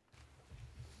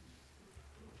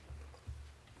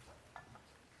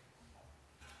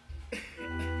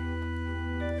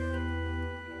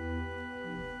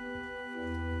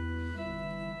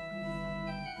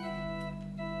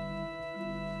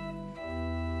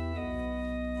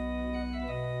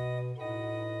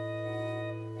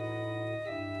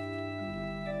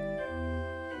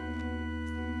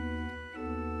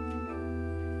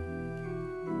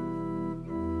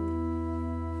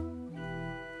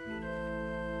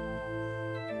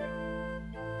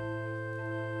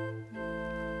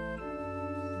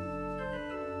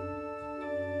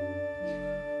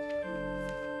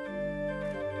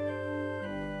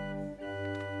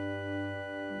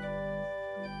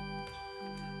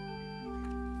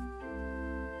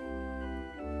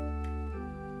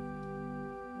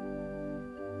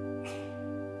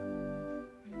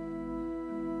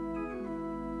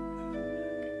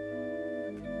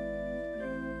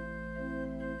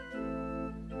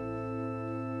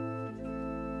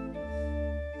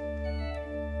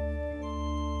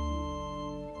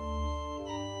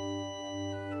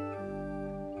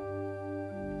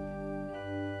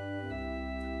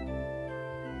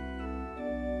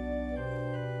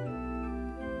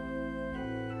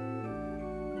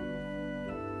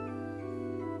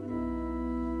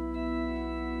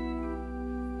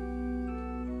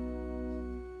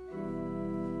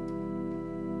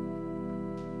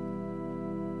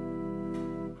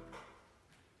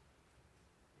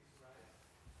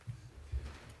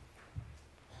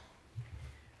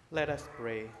 Let us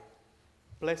pray.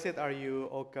 Blessed are you,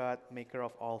 O God, maker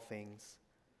of all things.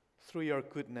 Through your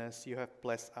goodness, you have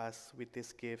blessed us with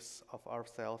these gifts of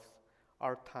ourselves,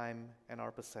 our time, and our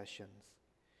possessions.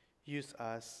 Use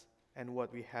us and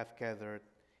what we have gathered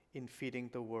in feeding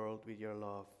the world with your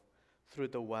love, through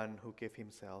the one who gave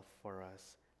himself for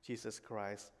us, Jesus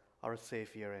Christ, our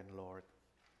Savior and Lord.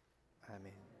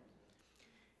 Amen.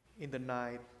 In the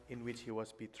night in which he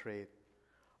was betrayed,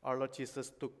 our Lord Jesus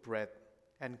took bread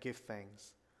and gave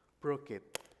thanks, broke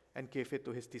it, and gave it to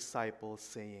his disciples,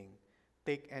 saying,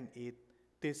 "Take and eat.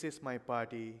 This is my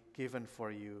body given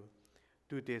for you.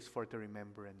 Do this for the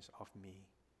remembrance of me."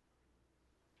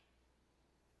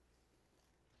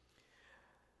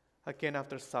 Again,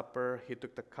 after supper, he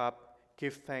took the cup,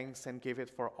 gave thanks, and gave it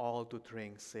for all to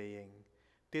drink, saying,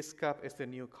 "This cup is the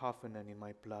new covenant in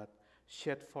my blood,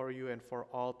 shed for you and for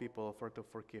all people for the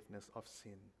forgiveness of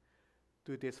sin.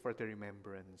 Do this for the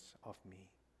remembrance of me."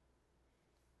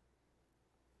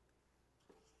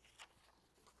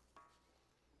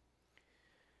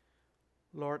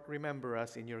 Lord, remember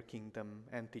us in your kingdom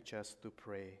and teach us to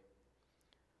pray.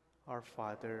 Our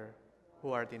Father,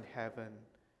 who art in heaven,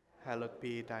 hallowed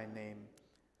be thy name.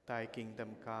 Thy kingdom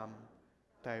come,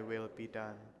 thy will be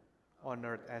done, on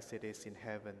earth as it is in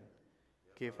heaven.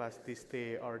 Give us this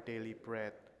day our daily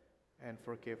bread, and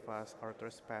forgive us our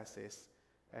trespasses,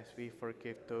 as we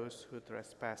forgive those who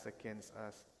trespass against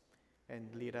us. And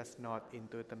lead us not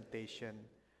into temptation,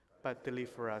 but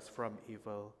deliver us from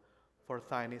evil. For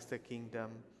thine is the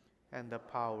kingdom, and the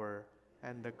power,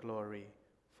 and the glory,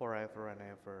 forever and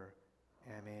ever.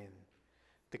 Amen.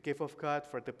 The gift of God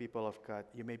for the people of God.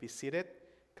 You may be seated.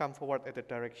 Come forward at the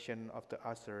direction of the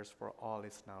ushers, for all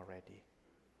is now ready.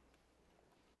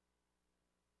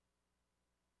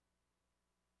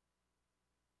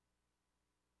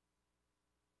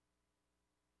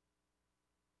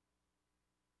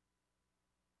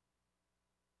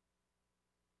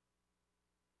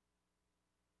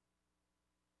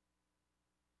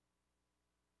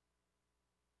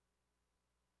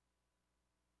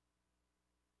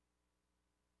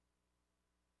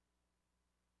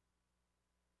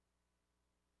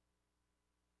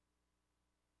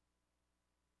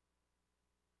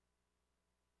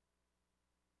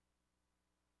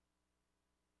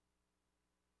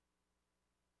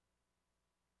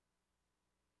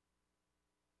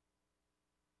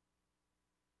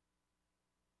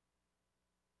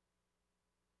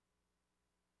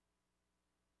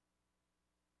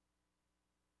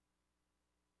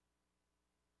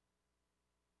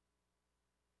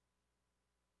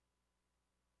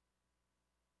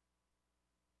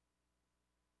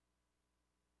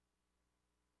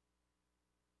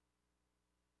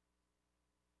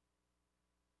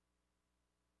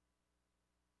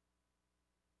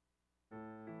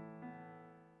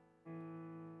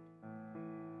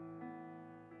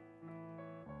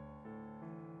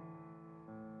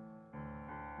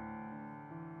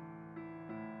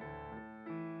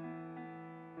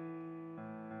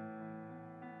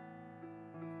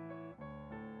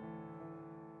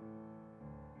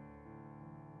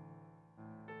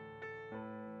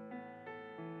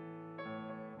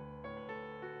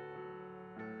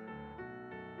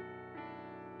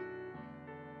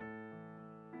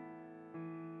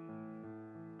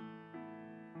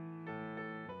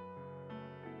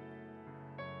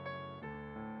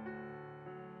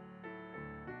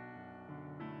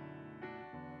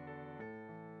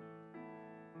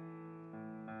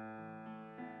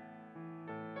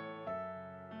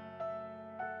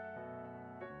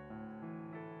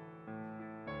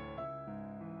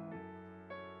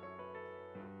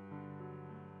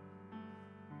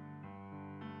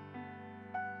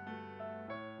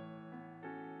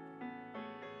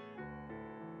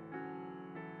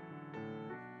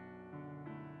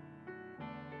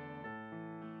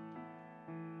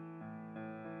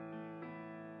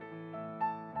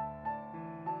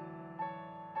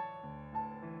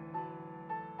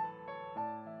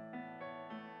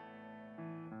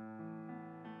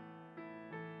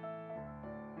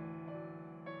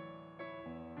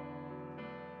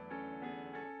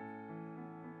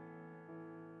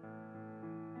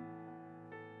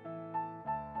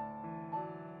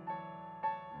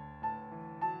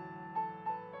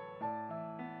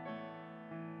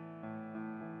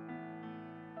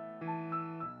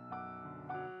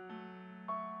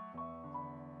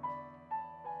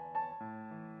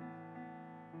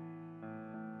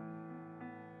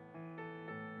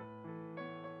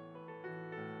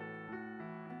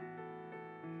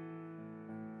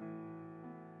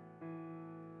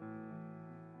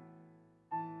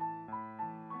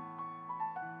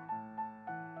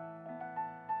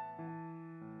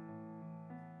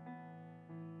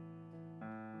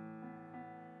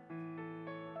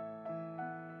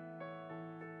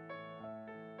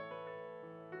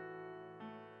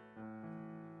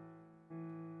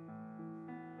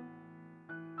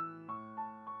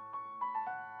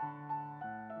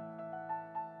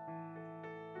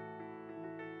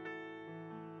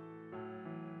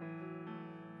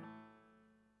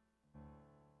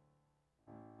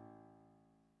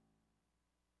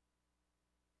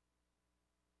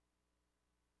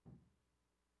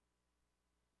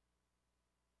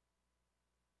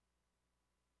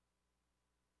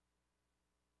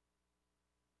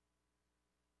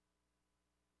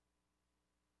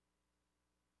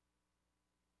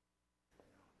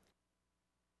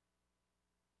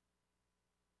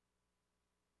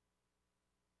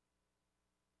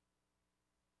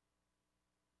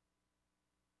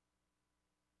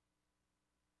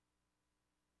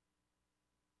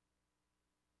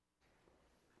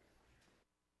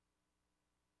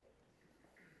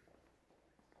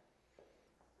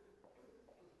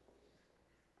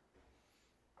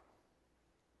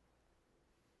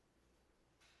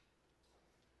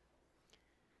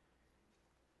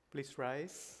 Please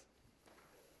rise.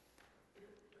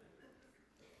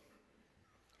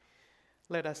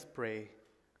 Let us pray.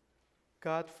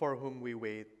 God, for whom we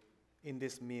wait, in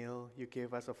this meal you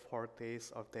gave us a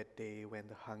foretaste of that day when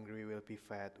the hungry will be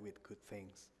fed with good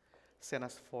things. Send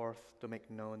us forth to make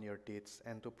known your deeds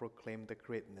and to proclaim the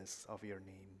greatness of your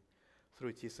name.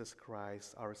 Through Jesus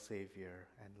Christ, our Savior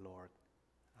and Lord.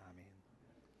 Amen.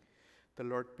 The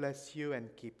Lord bless you and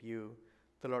keep you.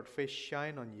 The Lord face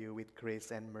shine on you with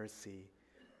grace and mercy.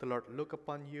 The Lord look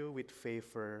upon you with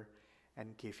favor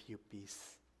and give you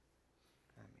peace.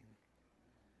 Amen.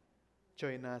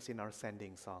 Join us in our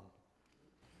sending song.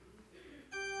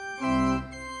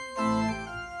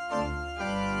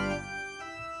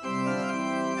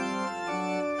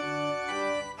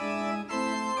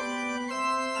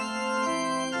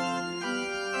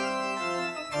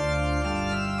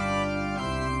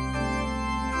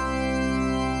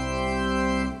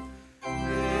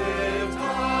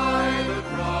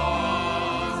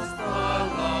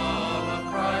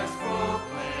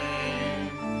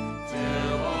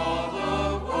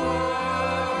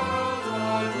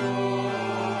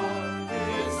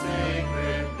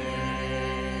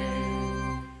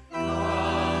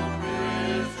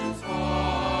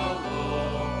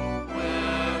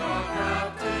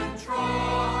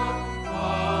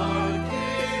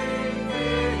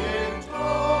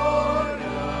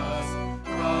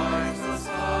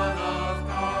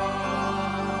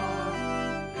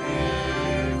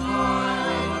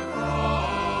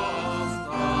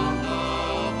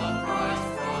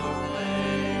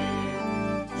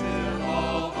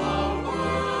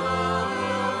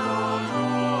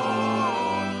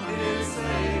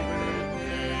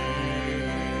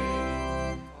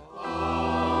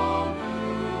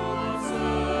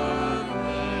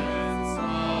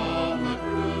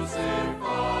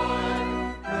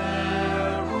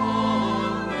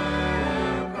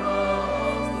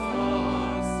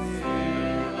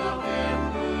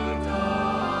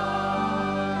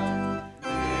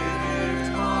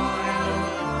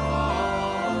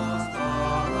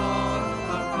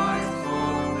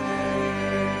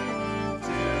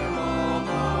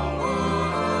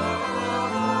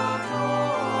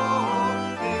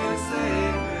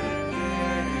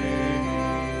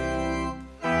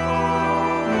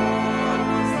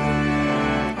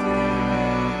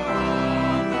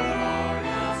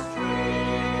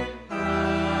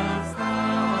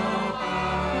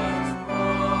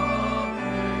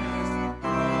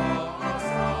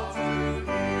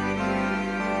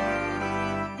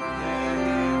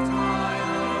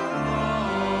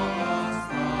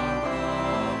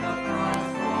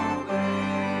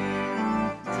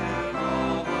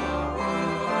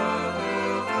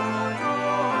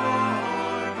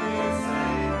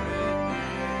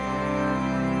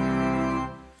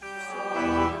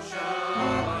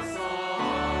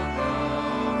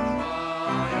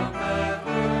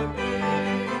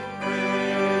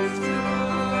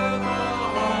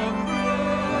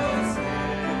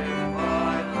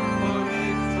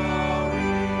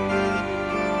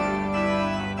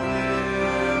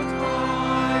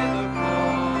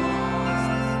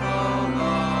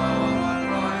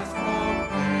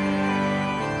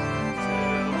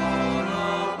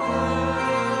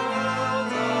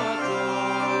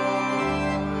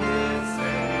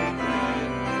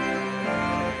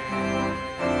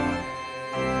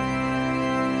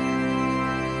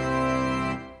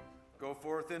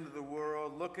 Into the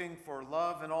world looking for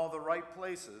love in all the right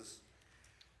places,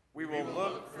 we will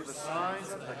look for the signs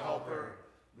of the Helper,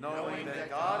 knowing that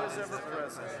God is ever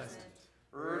present,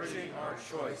 urging our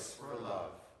choice for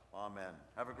love. Amen.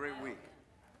 Have a great week.